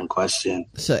a different question.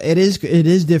 So it is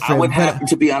different. I would have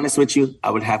to be honest with you. I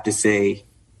would have to say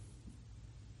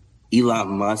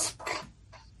Elon Musk.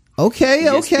 Okay.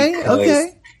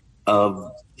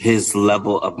 Of his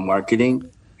level of marketing,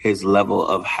 his level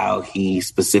of how he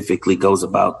specifically goes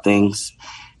about things,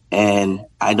 and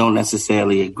I don't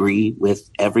necessarily agree with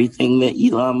everything that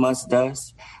Elon Musk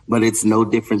does. But it's no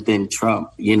different than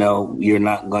Trump. You're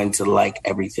not going to like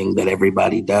everything that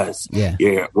everybody does. Yeah.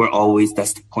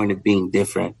 That's the point of being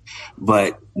different.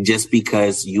 But just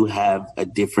because you have a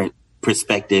different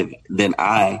perspective than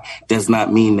I does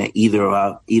not mean that either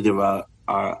of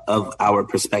our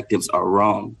perspectives are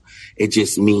wrong. It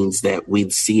just means that we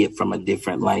see it from a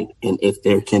different light. And if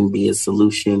there can be a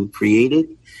solution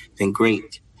created, then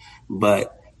great.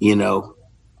 But,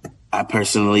 I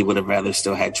personally would have rather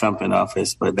still had Trump in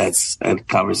office, but that's a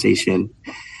conversation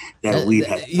that we've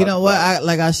had. You know what?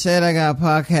 Like I said, I got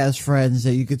podcast friends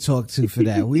that you could talk to for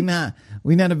that. we not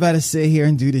about to sit here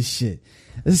and do this shit.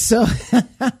 So,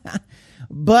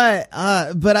 but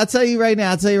I'll tell you right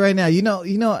now, like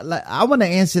I want to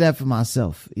answer that for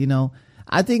myself.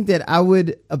 I think that I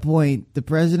would appoint the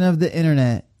president of the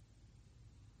internet.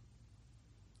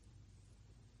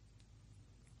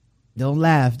 Don't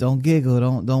laugh, don't giggle,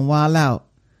 don't wild out.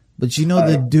 But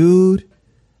the dude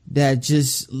that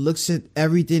just looks at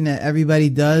everything that everybody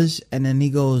does and then he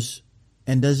goes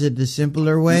and does it the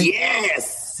simpler way?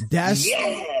 Yes. That's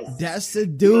the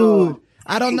dude.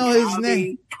 I don't know his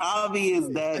name. Kavi is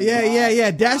that.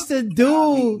 Yeah. That's the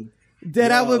dude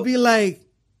that I would be like,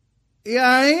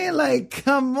 I ain't like,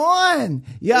 come on.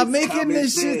 Y'all making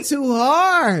this shit too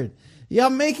hard.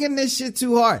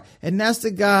 And that's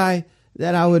the guy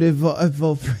that I would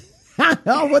vote for.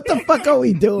 What the fuck are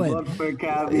we doing? Vote for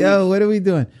Kavi. Yo, what are we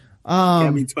doing?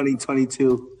 Kavi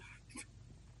 2022.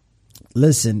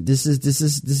 Listen, this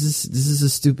is a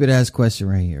stupid ass question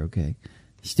right here. Okay,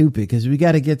 stupid because we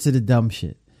got to get to the dumb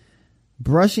shit.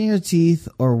 Brushing your teeth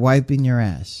or wiping your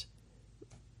ass?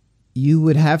 You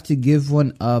would have to give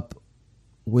one up.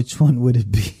 Which one would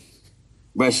it be?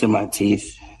 Brushing my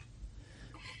teeth.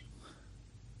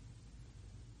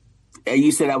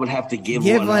 You said I would have to give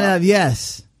one up.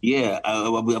 Yes. Yeah, I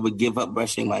would give up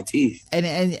brushing my teeth.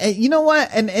 And you know what?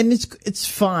 And it's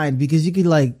fine because you could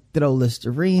like throw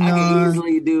Listerine on. I can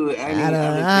easily do it.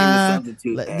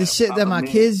 The shit that my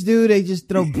kids do, they just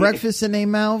throw breakfast in their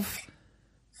mouth.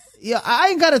 Yeah, I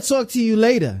ain't gotta talk to you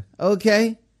later,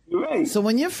 okay? You're right. So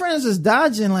when your friends is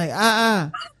dodging, like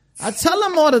I tell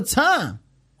them all the time.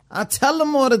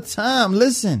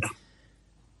 Listen.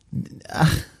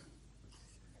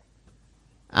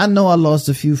 I know I lost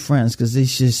a few friends because they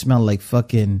shit smell like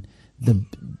fucking the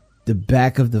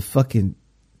back of the fucking.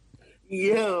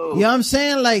 Yo. You know what I'm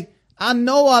saying? Like I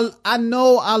know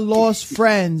I lost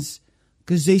friends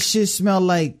because they shit smell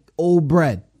like old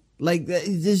bread. Like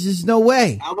there's just no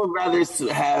way. I would rather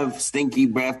have stinky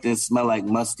breath than smell like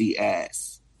musty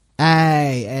ass.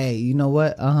 Hey, you know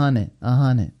what? 100.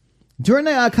 During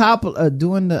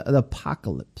the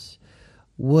apocalypse,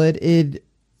 would it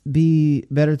be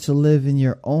better to live on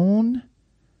your own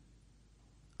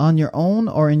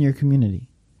or in your community?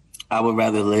 I would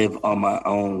rather live on my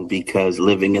own because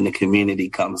living in the community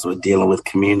comes with dealing with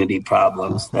community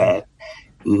problems that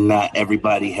not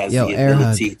everybody has the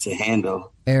ability to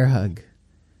handle. Air hug.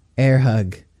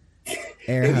 If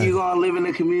you're gonna live in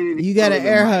the community, you got an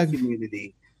air hug.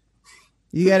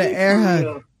 You got an air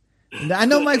hug. I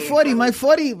know Mike 40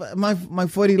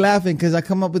 laughing because I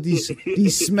come up with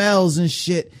these smells and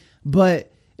shit.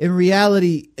 But in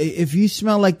reality, if you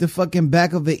smell like the fucking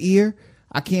back of an ear,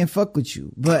 I can't fuck with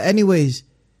you. But anyways,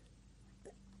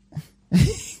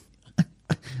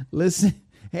 listen,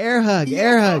 Air hug.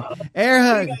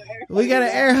 We got an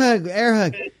air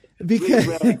hug.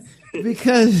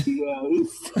 Because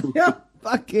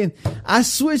fucking, I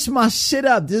switched my shit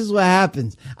up. This is what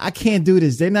happens. I can't do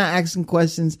this. They're not asking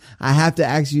questions. I have to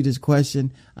ask you this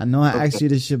question. I know I asked you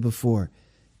this shit before.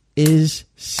 Is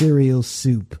cereal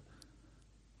soup?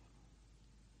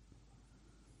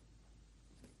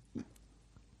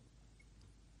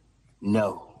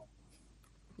 No.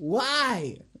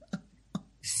 Why?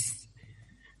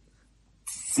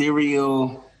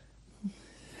 Cereal.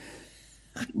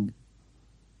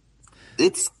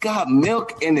 It's got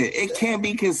milk in it. It can't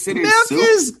be considered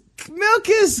soup. Milk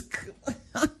is.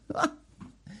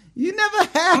 You never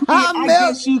had hot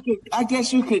milk. I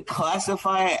guess you could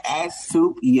classify it as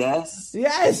soup. Yes.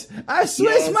 Yes. I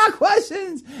switched my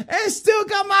questions and still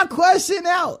got my question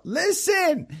out.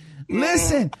 Listen.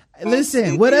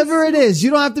 Whatever it is,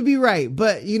 you don't have to be right.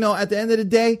 But you know, at the end of the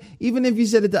day, even if you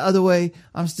said it the other way,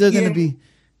 I'm still gonna be.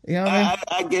 You know what I mean?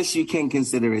 I guess you can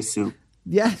consider it soup.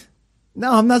 Yeah.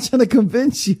 No, I'm not trying to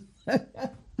convince you.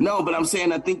 No, but I'm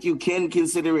saying I think you can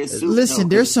consider it soup. Listen,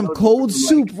 there's some cold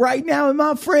soup right now in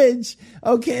my fridge.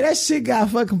 Okay, that shit got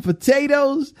fucking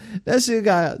potatoes. That shit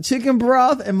got chicken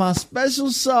broth and my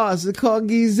special sauce. It's called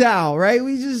guisao, right?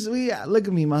 We look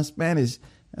at me, my Spanish.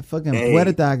 That fucking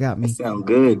puerta got me. That sound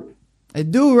good. I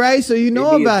do, right? So you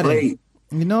know about it.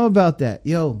 You know about that.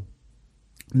 Yo,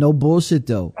 no bullshit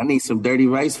though. I need some dirty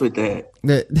rice with that.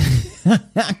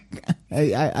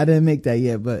 I didn't make that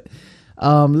yet, but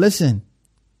listen,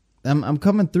 I'm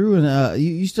coming through, and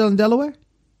you still in Delaware?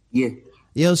 Yeah.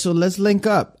 Yo, so let's link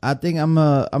up. I think I'm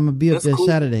gonna be up there cool.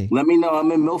 Saturday. Let me know.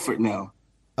 I'm in Milford now.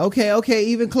 Okay,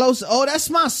 even closer. Oh, that's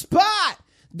my spot.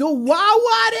 The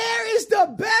Wawa there is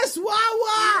the best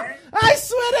Wawa. I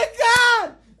swear to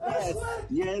God.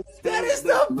 Yes. That is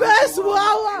the best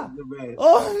Wawa.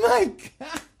 Oh my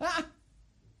God.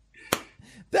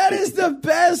 That is the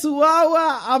best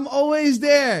Wawa. I'm always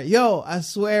there. Yo, I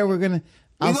swear we're gonna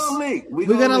link. We're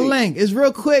gonna link. It's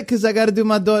real quick because I got to do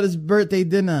my daughter's birthday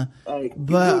dinner. Right,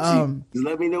 but just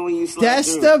let me know when you slide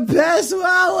that's through. The best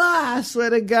Wawa. I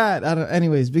swear to God.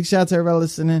 Anyways, big shout out to everybody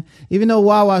listening. Even though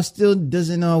Wawa still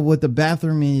doesn't know what the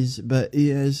bathroom is, but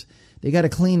they got to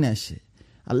clean that shit.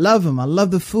 I love them. I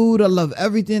love the food. I love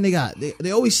everything they got.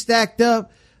 They always stacked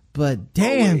up, but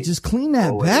damn, just clean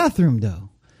that bathroom though.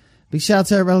 Big shout out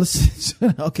to everybody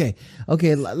listening. Okay.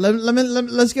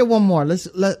 Let's get one more.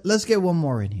 Let's get one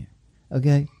more in here.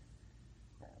 Okay.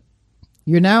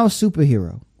 You're now a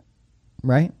superhero,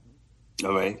 right?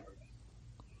 All right.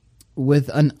 With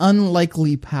an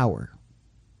unlikely power,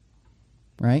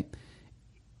 right?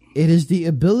 It is the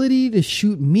ability to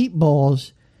shoot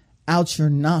meatballs out your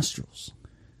nostrils.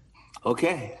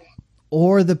 Okay.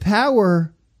 Or the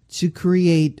power to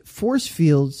create force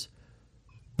fields,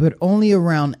 but only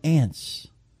around ants.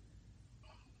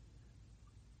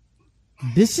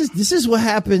 This is what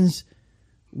happens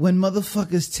when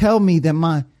motherfuckers tell me that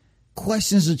my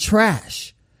questions are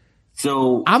trash.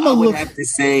 So I would have to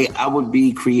say I would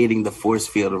be creating the force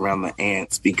field around the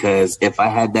ants, because if I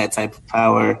had that type of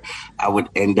power, I would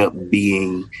end up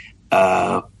being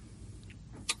Captain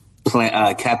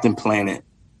Planet.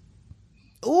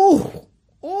 Ooh.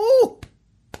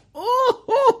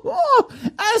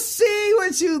 I see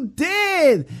what you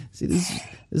did. See, this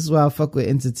is why I fuck with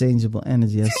interchangeable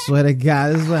energy. I swear to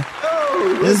God, this is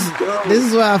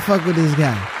why I fuck with this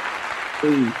guy.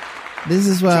 This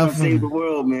is why I save the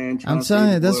world, man. I'm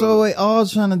telling you, that's what we're all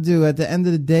trying to do. At the end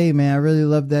of the day, man, I really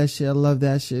love that shit. I love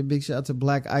that shit. Big shout out to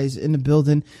Black Ice in the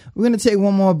building. We're gonna take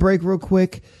one more break real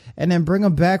quick, and then bring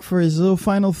him back for his little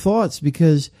final thoughts,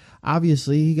 because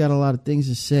obviously he got a lot of things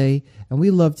to say, and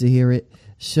we love to hear it.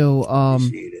 So,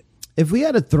 if we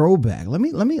had a throwback, let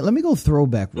me go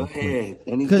throwback real quick. Go ahead.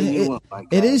 Anything you want, my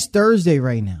guy. It is Thursday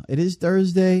right now. It is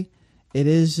Thursday. It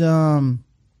is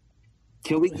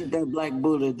Can we get that Black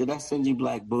Buddha? Did I send you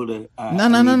Black Buddha?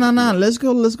 No. Let's go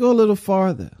a little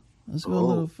farther. Let's go a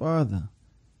little farther.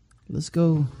 Let's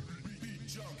go.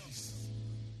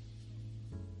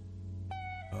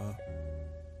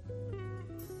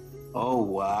 Oh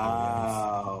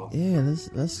wow. Yeah,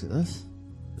 let's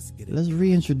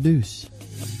reintroduce.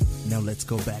 Now let's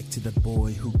go back to the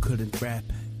boy who couldn't rap.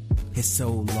 His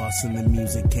soul lost in the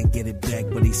music, can't get it back,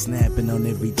 but he's snapping on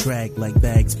every track like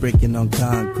bags breaking on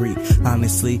concrete.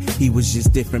 Honestly, he was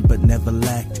just different but never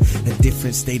lacked a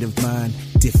different state of mind,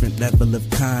 different level of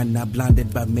kind, not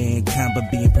blinded by mankind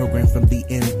but being programmed from the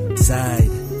inside.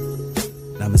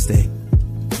 Namaste.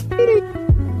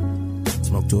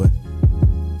 Smoke to it.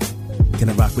 Can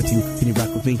I rock with you? Can you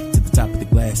rock with me? To the top of the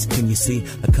glass, can you see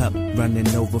a cup running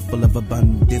over full of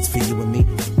abundance for you and me?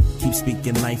 Keep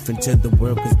speaking life into the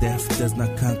world, cause death does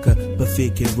not conquer, but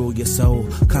fear can rule your soul,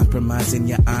 compromising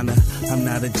your honor. I'm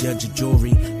not a judge or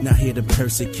jury, not here to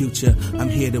persecute you. I'm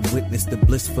here to witness the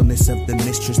blissfulness of the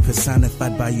mistress,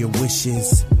 personified by your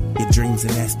wishes, your dreams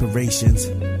and aspirations.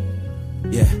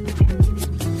 Yeah.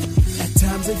 At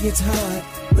times it gets hard,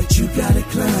 but you gotta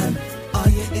climb. All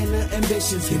your inner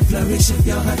ambitions can flourish if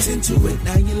your heart's into it.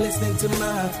 Now you're listening to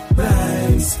my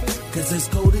rhymes, cause there's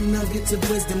golden nuggets of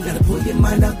wisdom. Gotta pull your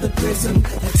mind out the prism.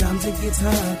 At times it gets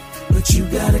hard, but you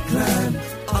gotta climb.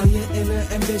 All your inner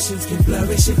ambitions can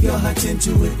flourish if your heart's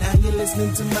into it. Now you're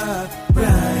listening to my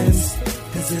rhymes,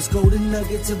 cause there's golden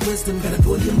nuggets of wisdom. Gotta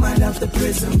pull your mind out the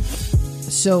prism.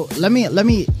 So let me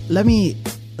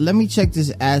check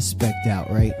this aspect out,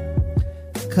 right?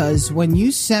 Because when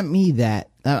you sent me that,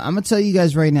 I'm gonna tell you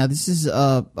guys right now, this is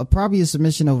probably a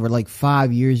submission over like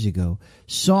 5 years ago.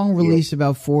 Song released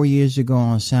about 4 years ago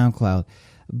on SoundCloud,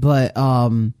 but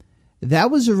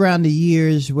that was around the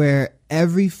years where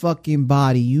every fucking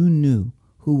body you knew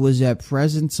who was at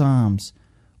present times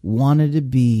wanted to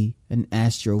be an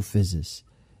astrophysicist.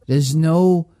 There's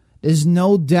no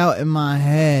doubt in my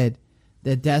head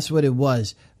that that's what it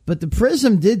was. But the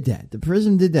Prism did that. The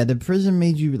Prism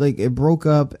made you, like, it broke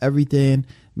up everything,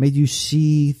 made you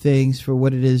see things for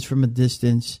what it is from a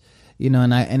distance, you know,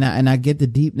 and I get the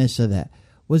deepness of that.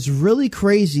 What's really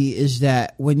crazy is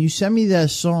that when you sent me that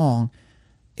song,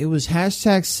 it was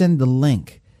hashtag send the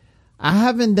link. I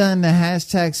haven't done the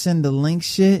hashtag send the link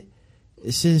shit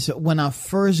since when I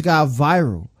first got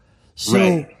viral.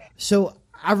 So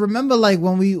I remember, like,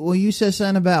 when you said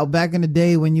something about back in the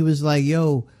day when you was like,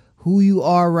 yo, who you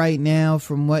are right now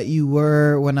from what you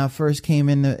were when I first came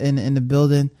in the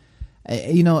building,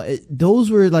 you know, those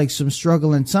were like some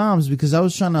struggling times because I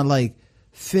was trying to like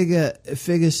figure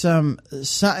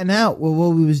something out with what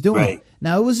we was doing. Right.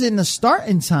 Now it was in the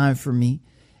starting time for me.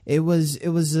 It was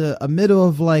a middle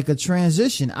of like a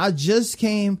transition. I just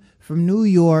came from New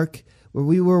York, where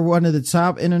we were one of the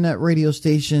top internet radio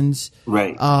stations.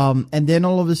 Right. And then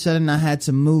all of a sudden I had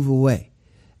to move away.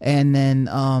 And then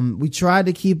we tried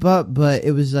to keep up, but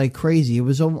it was like crazy.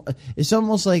 It's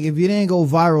almost like if you didn't go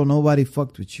viral, nobody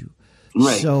fucked with you.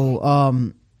 Right. So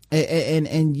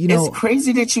and you know, it's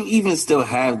crazy that you even still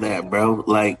have that, bro.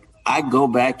 Like, I go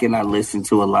back and I listen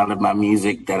to a lot of my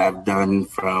music that I've done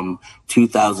from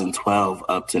 2012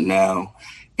 up to now,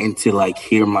 and to like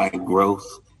hear my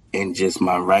growth and just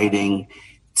my writing.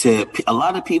 To a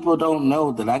lot of people don't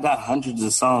know that I got hundreds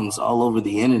of songs all over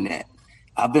the internet.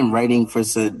 I've been writing for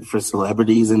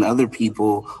celebrities and other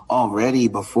people already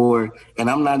before, and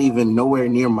I'm not even nowhere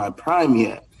near my prime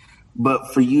yet.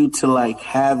 But for you to like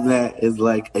have that is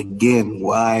like, again,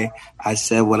 why I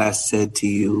said what I said to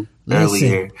you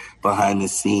earlier behind the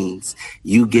scenes.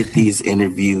 You get these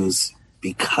interviews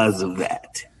because of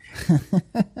that.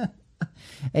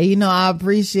 Hey, you know, I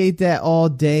appreciate that all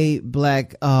day,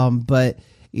 Black. But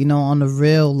you know, on the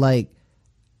real, like,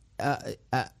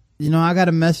 you know, I got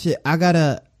a message. I got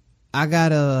a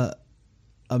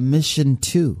mission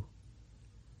too.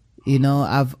 You know,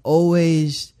 I've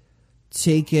always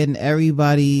taken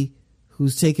everybody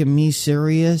who's taken me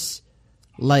serious,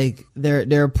 like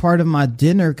they're a part of my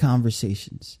dinner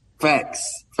conversations.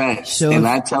 Facts. So, and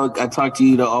I talk to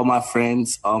you, to all my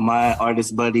friends, all my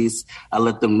artist buddies. I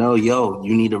let them know, yo,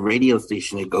 you need a radio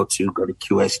station to go to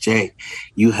QSJ.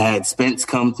 You had Spence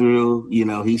come through, you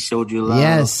know, he showed you love.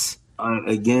 Yes.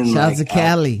 Again, shout out like, to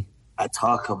Cali. I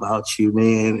talk about you,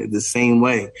 man, the same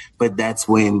way. But that's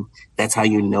how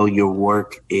you know your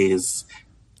work is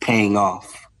paying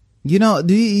off. You know,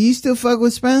 do you still fuck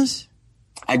with Spence?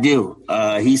 I do.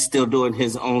 He's still doing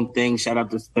his own thing. Shout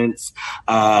out to Spence.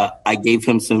 I gave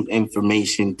him some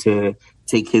information to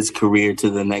take his career to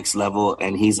the next level,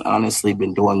 and he's honestly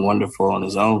been doing wonderful on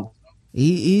his own.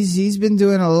 He's been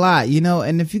doing a lot, you know.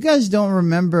 And if you guys don't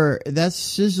remember, that's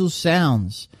Sizzle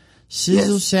Sounds.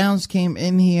 Sizzle Sounds came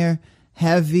in here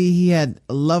heavy. He had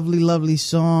lovely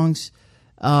songs.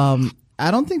 I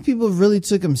don't think people really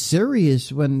took him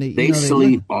serious when they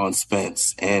sleep on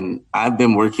Spence. And I've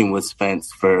been working with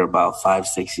Spence for about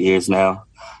 5-6 years now.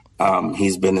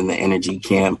 He's been in the energy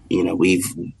camp. You know, we've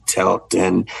talked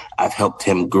and I've helped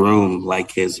him groom like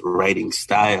his writing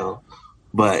style,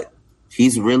 but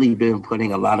he's really been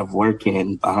putting a lot of work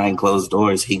in behind closed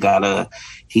doors. He got a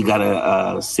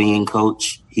singing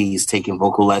coach. He's taking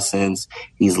vocal lessons.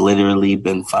 He's literally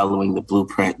been following the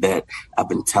blueprint that I've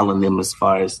been telling him as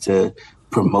far as to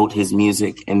promote his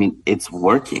music, and it's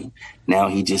working. Now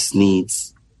he just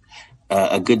needs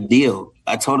a good deal.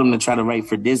 I told him to try to write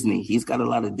for Disney. He's got a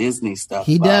lot of Disney stuff.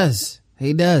 He does.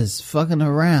 He does. Fucking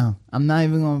around. I'm not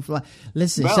even gonna fly.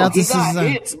 Listen, Bro, shout he to got Cesar.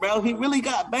 hits, bro. He really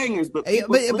got bangers, but Hey,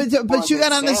 people sleep but on you the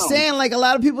gotta sound. understand, like, a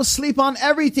lot of people sleep on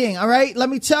everything. All right, let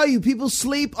me tell you, people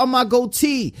sleep on my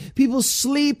goatee. People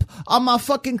sleep on my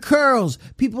fucking curls.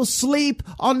 People sleep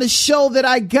on the show that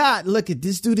I got. Look at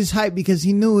this dude is hyped because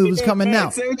he knew it was coming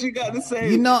out. Say what you got to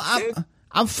say. You know,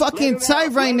 I'm fucking Let it tight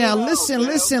out, right let now. it out, Listen, bro.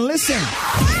 listen.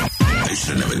 It's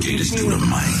the Navigators do the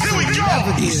mic. Here we go.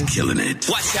 He's killing it.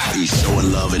 Watch out. He's so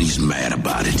in love and he's mad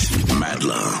about it. Mad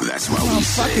love. That's why we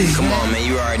say. Come on, man.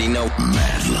 You already know.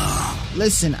 Mad love.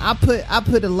 Listen, I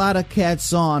put a lot of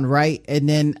cats on, right? And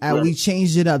then we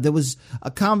changed it up. There was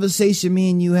a conversation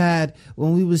me and you had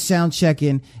when we was sound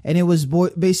checking, and it was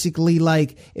basically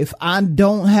like, if I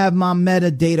don't have my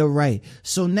metadata right.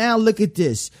 So now look at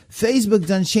this. Facebook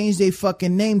done changed their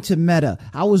fucking name to Meta.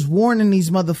 I was warning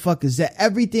these motherfuckers that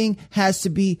everything has to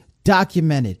be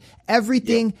documented.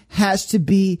 Everything has to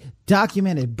be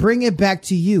documented. Bring it back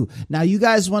to you. Now you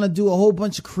guys want to do a whole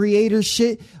bunch of creator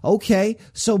shit. Okay.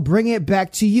 So bring it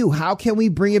back to you. How can we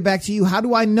bring it back to you? How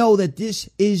do I know that this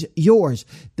is yours?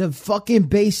 The fucking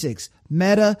basics,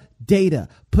 metadata.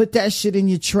 Put that shit in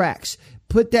your tracks.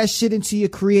 Put that shit into your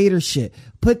creator shit.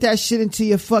 Put that shit into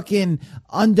your fucking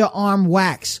underarm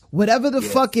wax. Whatever the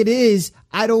fuck it is,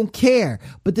 I don't care.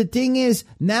 But the thing is,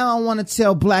 now I want to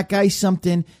tell Black Ice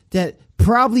something that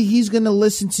probably he's going to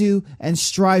listen to and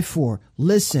strive for.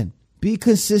 Listen, be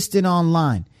consistent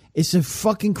online. It's a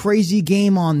fucking crazy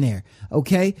game on there.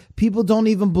 Okay? People don't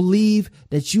even believe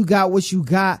that you got what you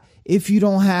got if you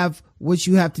don't have what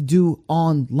you have to do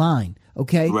online.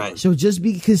 Okay. Right. So just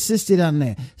be consistent on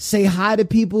there. Say hi to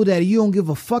people that you don't give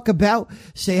a fuck about.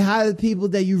 Say hi to people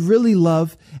that you really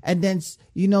love. And then,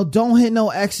 you know, don't hit no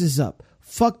X's up.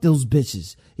 Fuck those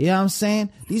bitches. You know what I'm saying?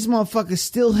 These motherfuckers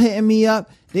still hitting me up.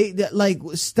 They like,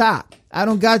 stop. I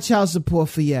don't got child support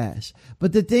for your ass.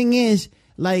 But the thing is,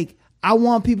 like, I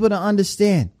want people to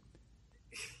understand.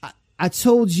 I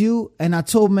told you, and I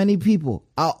told many people,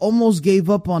 I almost gave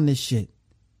up on this shit.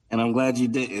 And I'm glad you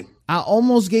didn't. I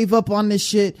almost gave up on this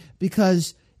shit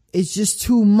because it's just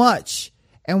too much.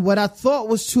 And what I thought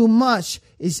was too much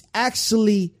is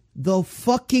actually the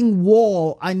fucking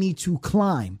wall I need to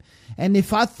climb. And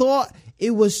if I thought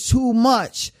it was too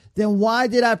much, then why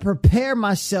did I prepare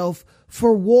myself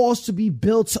for walls to be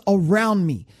built around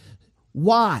me?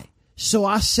 Why? So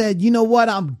I said, you know what?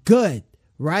 I'm good,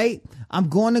 right? I'm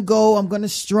going to go. I'm going to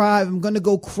strive. I'm going to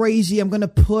go crazy. I'm going to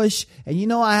push. And you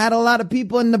know, I had a lot of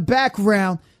people in the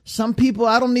background. Some people,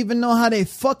 I don't even know how their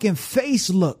fucking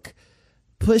face look,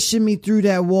 pushing me through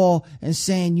that wall and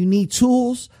saying, you need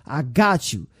tools? I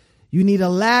got you. You need a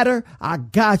ladder? I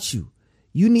got you.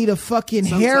 You need a fucking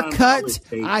haircut?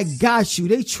 I got you.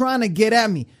 They trying to get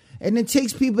at me. And it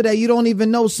takes people that you don't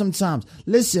even know sometimes.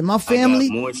 Listen, my family. I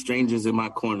got more strangers in my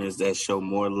corners that show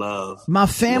more love. My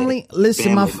family,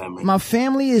 listen, my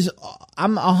family is,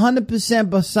 I'm 100%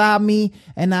 beside me,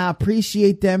 and I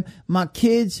appreciate them. My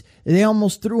kids, they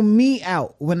almost threw me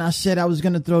out when I said I was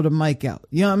going to throw the mic out.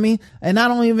 You know what I mean? And I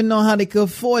don't even know how they could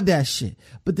afford that shit.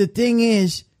 But the thing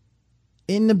is,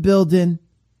 in the building,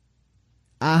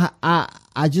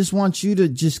 I just want you to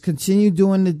just continue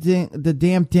doing the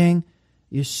damn thing.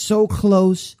 You're so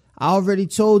close. I already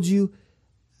told you,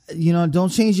 you know, don't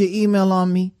change your email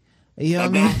on me. You know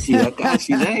what I mean? I got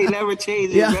you. They ain't never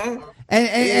changed it,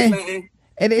 man.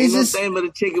 And it's just same but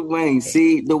a chicken wing.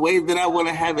 See, the way that I want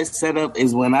to have it set up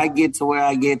is when I get to where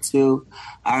I get to,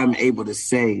 I'm able to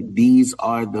say, these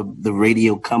are the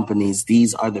radio companies.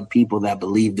 These are the people that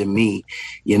believed in me,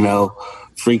 you know,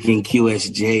 freaking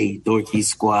QSJ, Dorky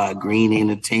Squad, Green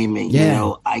Entertainment. Yeah. You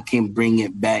know, I can bring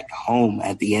it back home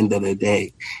at the end of the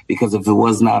day, because if it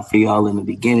was not for y'all in the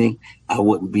beginning, I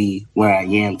wouldn't be where I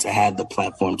am to have the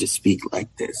platform to speak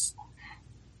like this.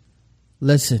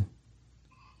 Listen.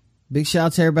 Big shout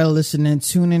out to everybody listening.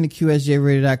 Tune in to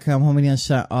QSJRadio.com, Homie the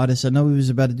Unsigned Artist. I know we was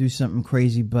about to do something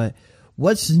crazy, but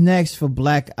what's next for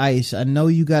Black Ice? I know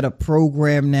you got a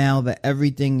program now that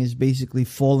everything is basically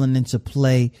falling into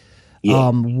play.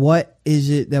 Yeah. What is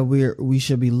it that we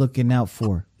should be looking out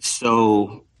for?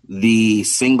 So the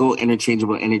single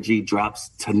Interchangeable Energy drops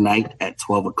tonight at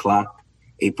 12 o'clock.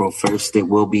 April 1st, it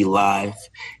will be live,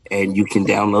 and you can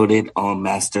download it on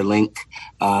Masterlink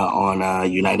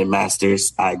on United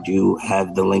Masters. I do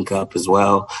have the link up as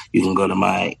well. You can go to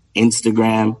my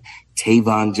Instagram,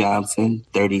 Tavon Johnson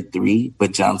 33,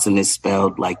 but Johnson is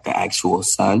spelled like the actual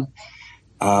son,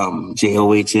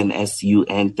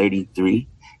 JOHNSUN 33,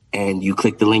 and you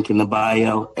click the link in the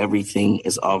bio. Everything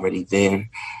is already there.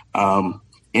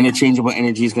 Interchangeable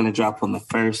Energy is going to drop on the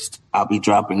 1st. I'll be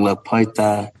dropping La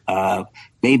Puerta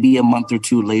maybe a month or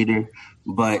two later.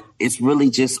 but it's really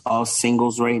just all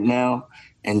singles right now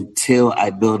until I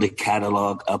build a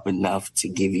catalog up enough to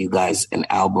give you guys an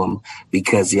album,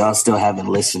 because y'all still haven't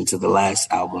listened to the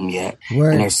last album yet.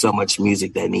 Word. And there's so much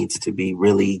music that needs to be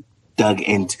really dug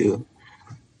into.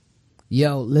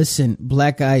 Yo, listen,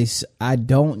 Black Ice, I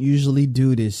don't usually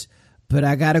do this, but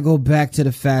I got to go back to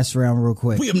the fast round real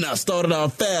quick. We have now started our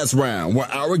fast round where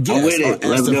our guests with are it.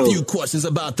 Let's asked a go. few questions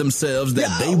about themselves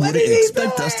that they what wouldn't is he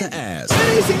expect doing? us to ask.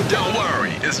 Don't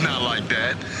worry, it's not like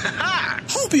that.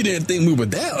 Hope you didn't think we were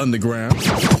that underground.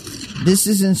 This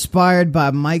is inspired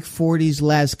by Mike 40's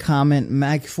last comment.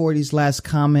 Mike 40's last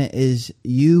comment is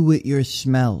you with your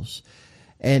smells.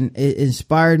 And it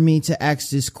inspired me to ask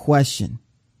this question.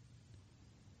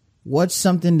 What's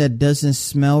something that doesn't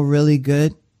smell really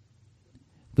good,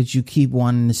 but you keep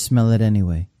wanting to smell it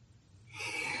anyway?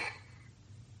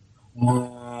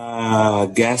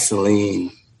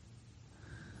 Gasoline.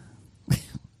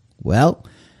 Well,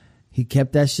 he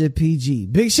kept that shit PG.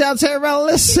 Big shout out to everybody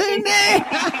listening.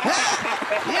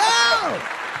 Yo!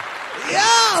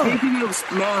 Speaking of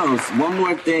smells, one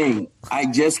more thing. I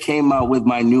just came out with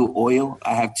my new oil.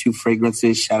 I have 2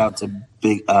 fragrances. Shout out to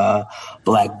Big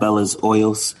Black Bella's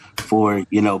Oils for,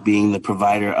 being the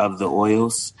provider of the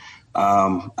oils.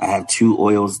 I have 2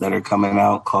 oils that are coming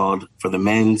out called, for the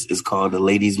men's, it's called a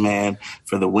ladies' man.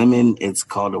 For the women, it's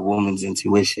called a woman's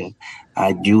intuition.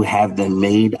 I do have them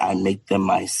made. I make them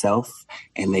myself,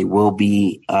 and they will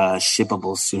be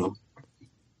shippable soon.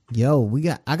 Yo,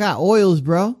 I got oils,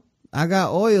 bro. I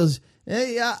got oils.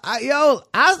 Hey,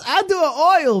 I do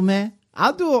an oil, man.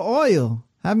 I'll do an oil.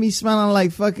 Have me smelling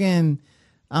like fucking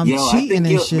cheating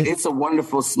and shit. It's a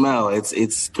wonderful smell.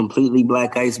 It's completely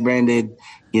Black Ice branded.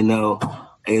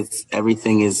 It's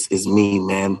everything is me,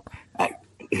 man.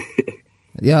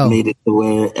 Yo, made it to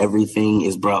where everything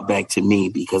is brought back to me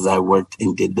because I worked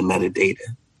and did the metadata.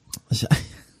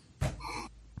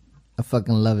 I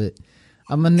fucking love it.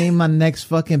 I'm gonna name my next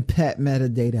fucking pet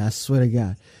metadata. I swear to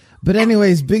God. But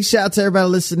anyways, big shout out to everybody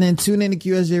listening. Tune in to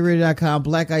QSJRadio.com.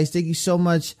 Black Ice, thank you so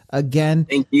much again.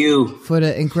 Thank you for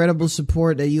the incredible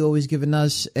support that you always giving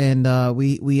us. And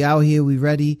we out here, we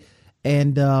ready.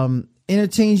 And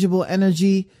Interchangeable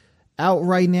Energy out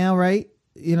right now, right?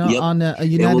 Yep. On the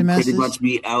United Masters. Pretty much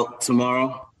be out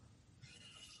tomorrow.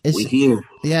 We here.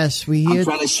 Yes, we here. I'm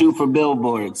trying to shoot for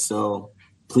billboards, so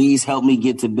please help me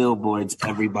get to billboards,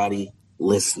 everybody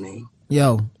listening.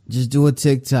 Yo, just do a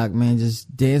TikTok, man.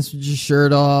 Just dance with your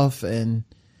shirt off and,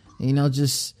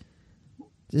 just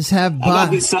have I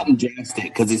gotta do something drastic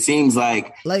because it seems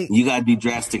like you gotta do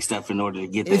drastic stuff in order to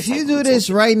get that. If you do this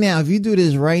right now,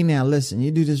 listen,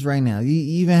 you do this right now. You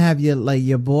even have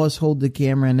your boss hold the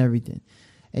camera and everything.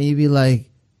 And you be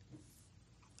like,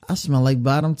 I smell like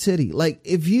bottom titty. Like,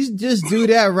 if you just do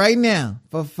that right now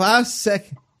for 5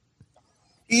 seconds.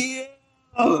 Yeah.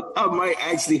 I might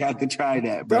actually have to try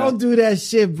that, bro. Don't do that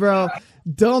shit, bro.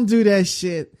 Don't do that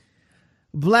shit.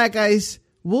 Black Ice,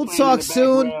 we'll talk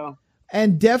soon.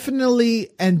 And definitely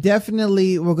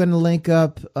we're going to link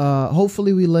up.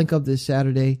 Hopefully we link up this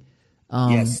Saturday.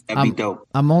 Yes, that'd be dope.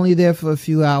 I'm only there for a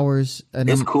few hours. And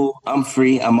it's cool. I'm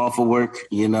free. I'm off of work,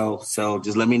 so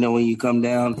just let me know when you come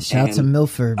down. Shout out to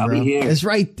Milford, bro. I'll be here. It's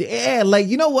right there. Like,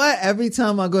 you know what? Every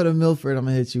time I go to Milford, I'm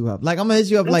going to hit you up. Like, I'm going to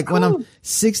hit you up when I'm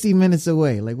 60 minutes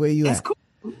away. Like, where you at? Cool.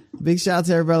 Big shout out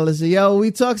to everybody listening. Yo,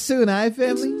 we talk soon, all right,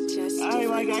 family? All right,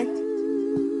 my guy.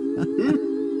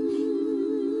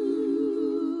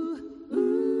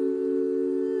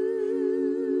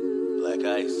 Black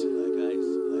Ice.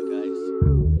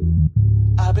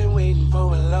 I've been waiting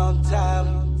for a long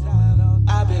time.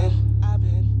 I've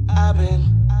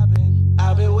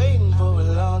been waiting for a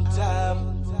long time.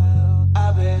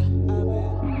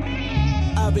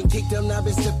 I've been kicked down, I've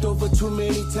been stepped over too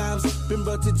many times. Been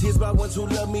brought to tears by ones who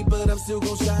love me, but I'm still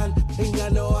gon' shine. Ain't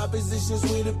got no oppositions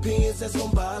with opinions that's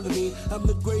gon' bother me. I'm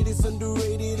the greatest,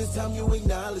 underrated, it's time you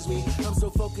acknowledge me. I'm so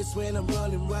focused when I'm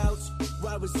running routes.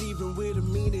 Wide receiving with a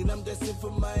meaning, I'm destined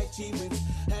for my achievements.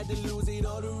 Had to lose it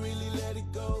all to really let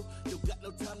it go. You got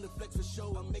no time to flex for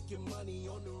show, I'm making money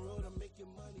on the road, I'm making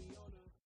money.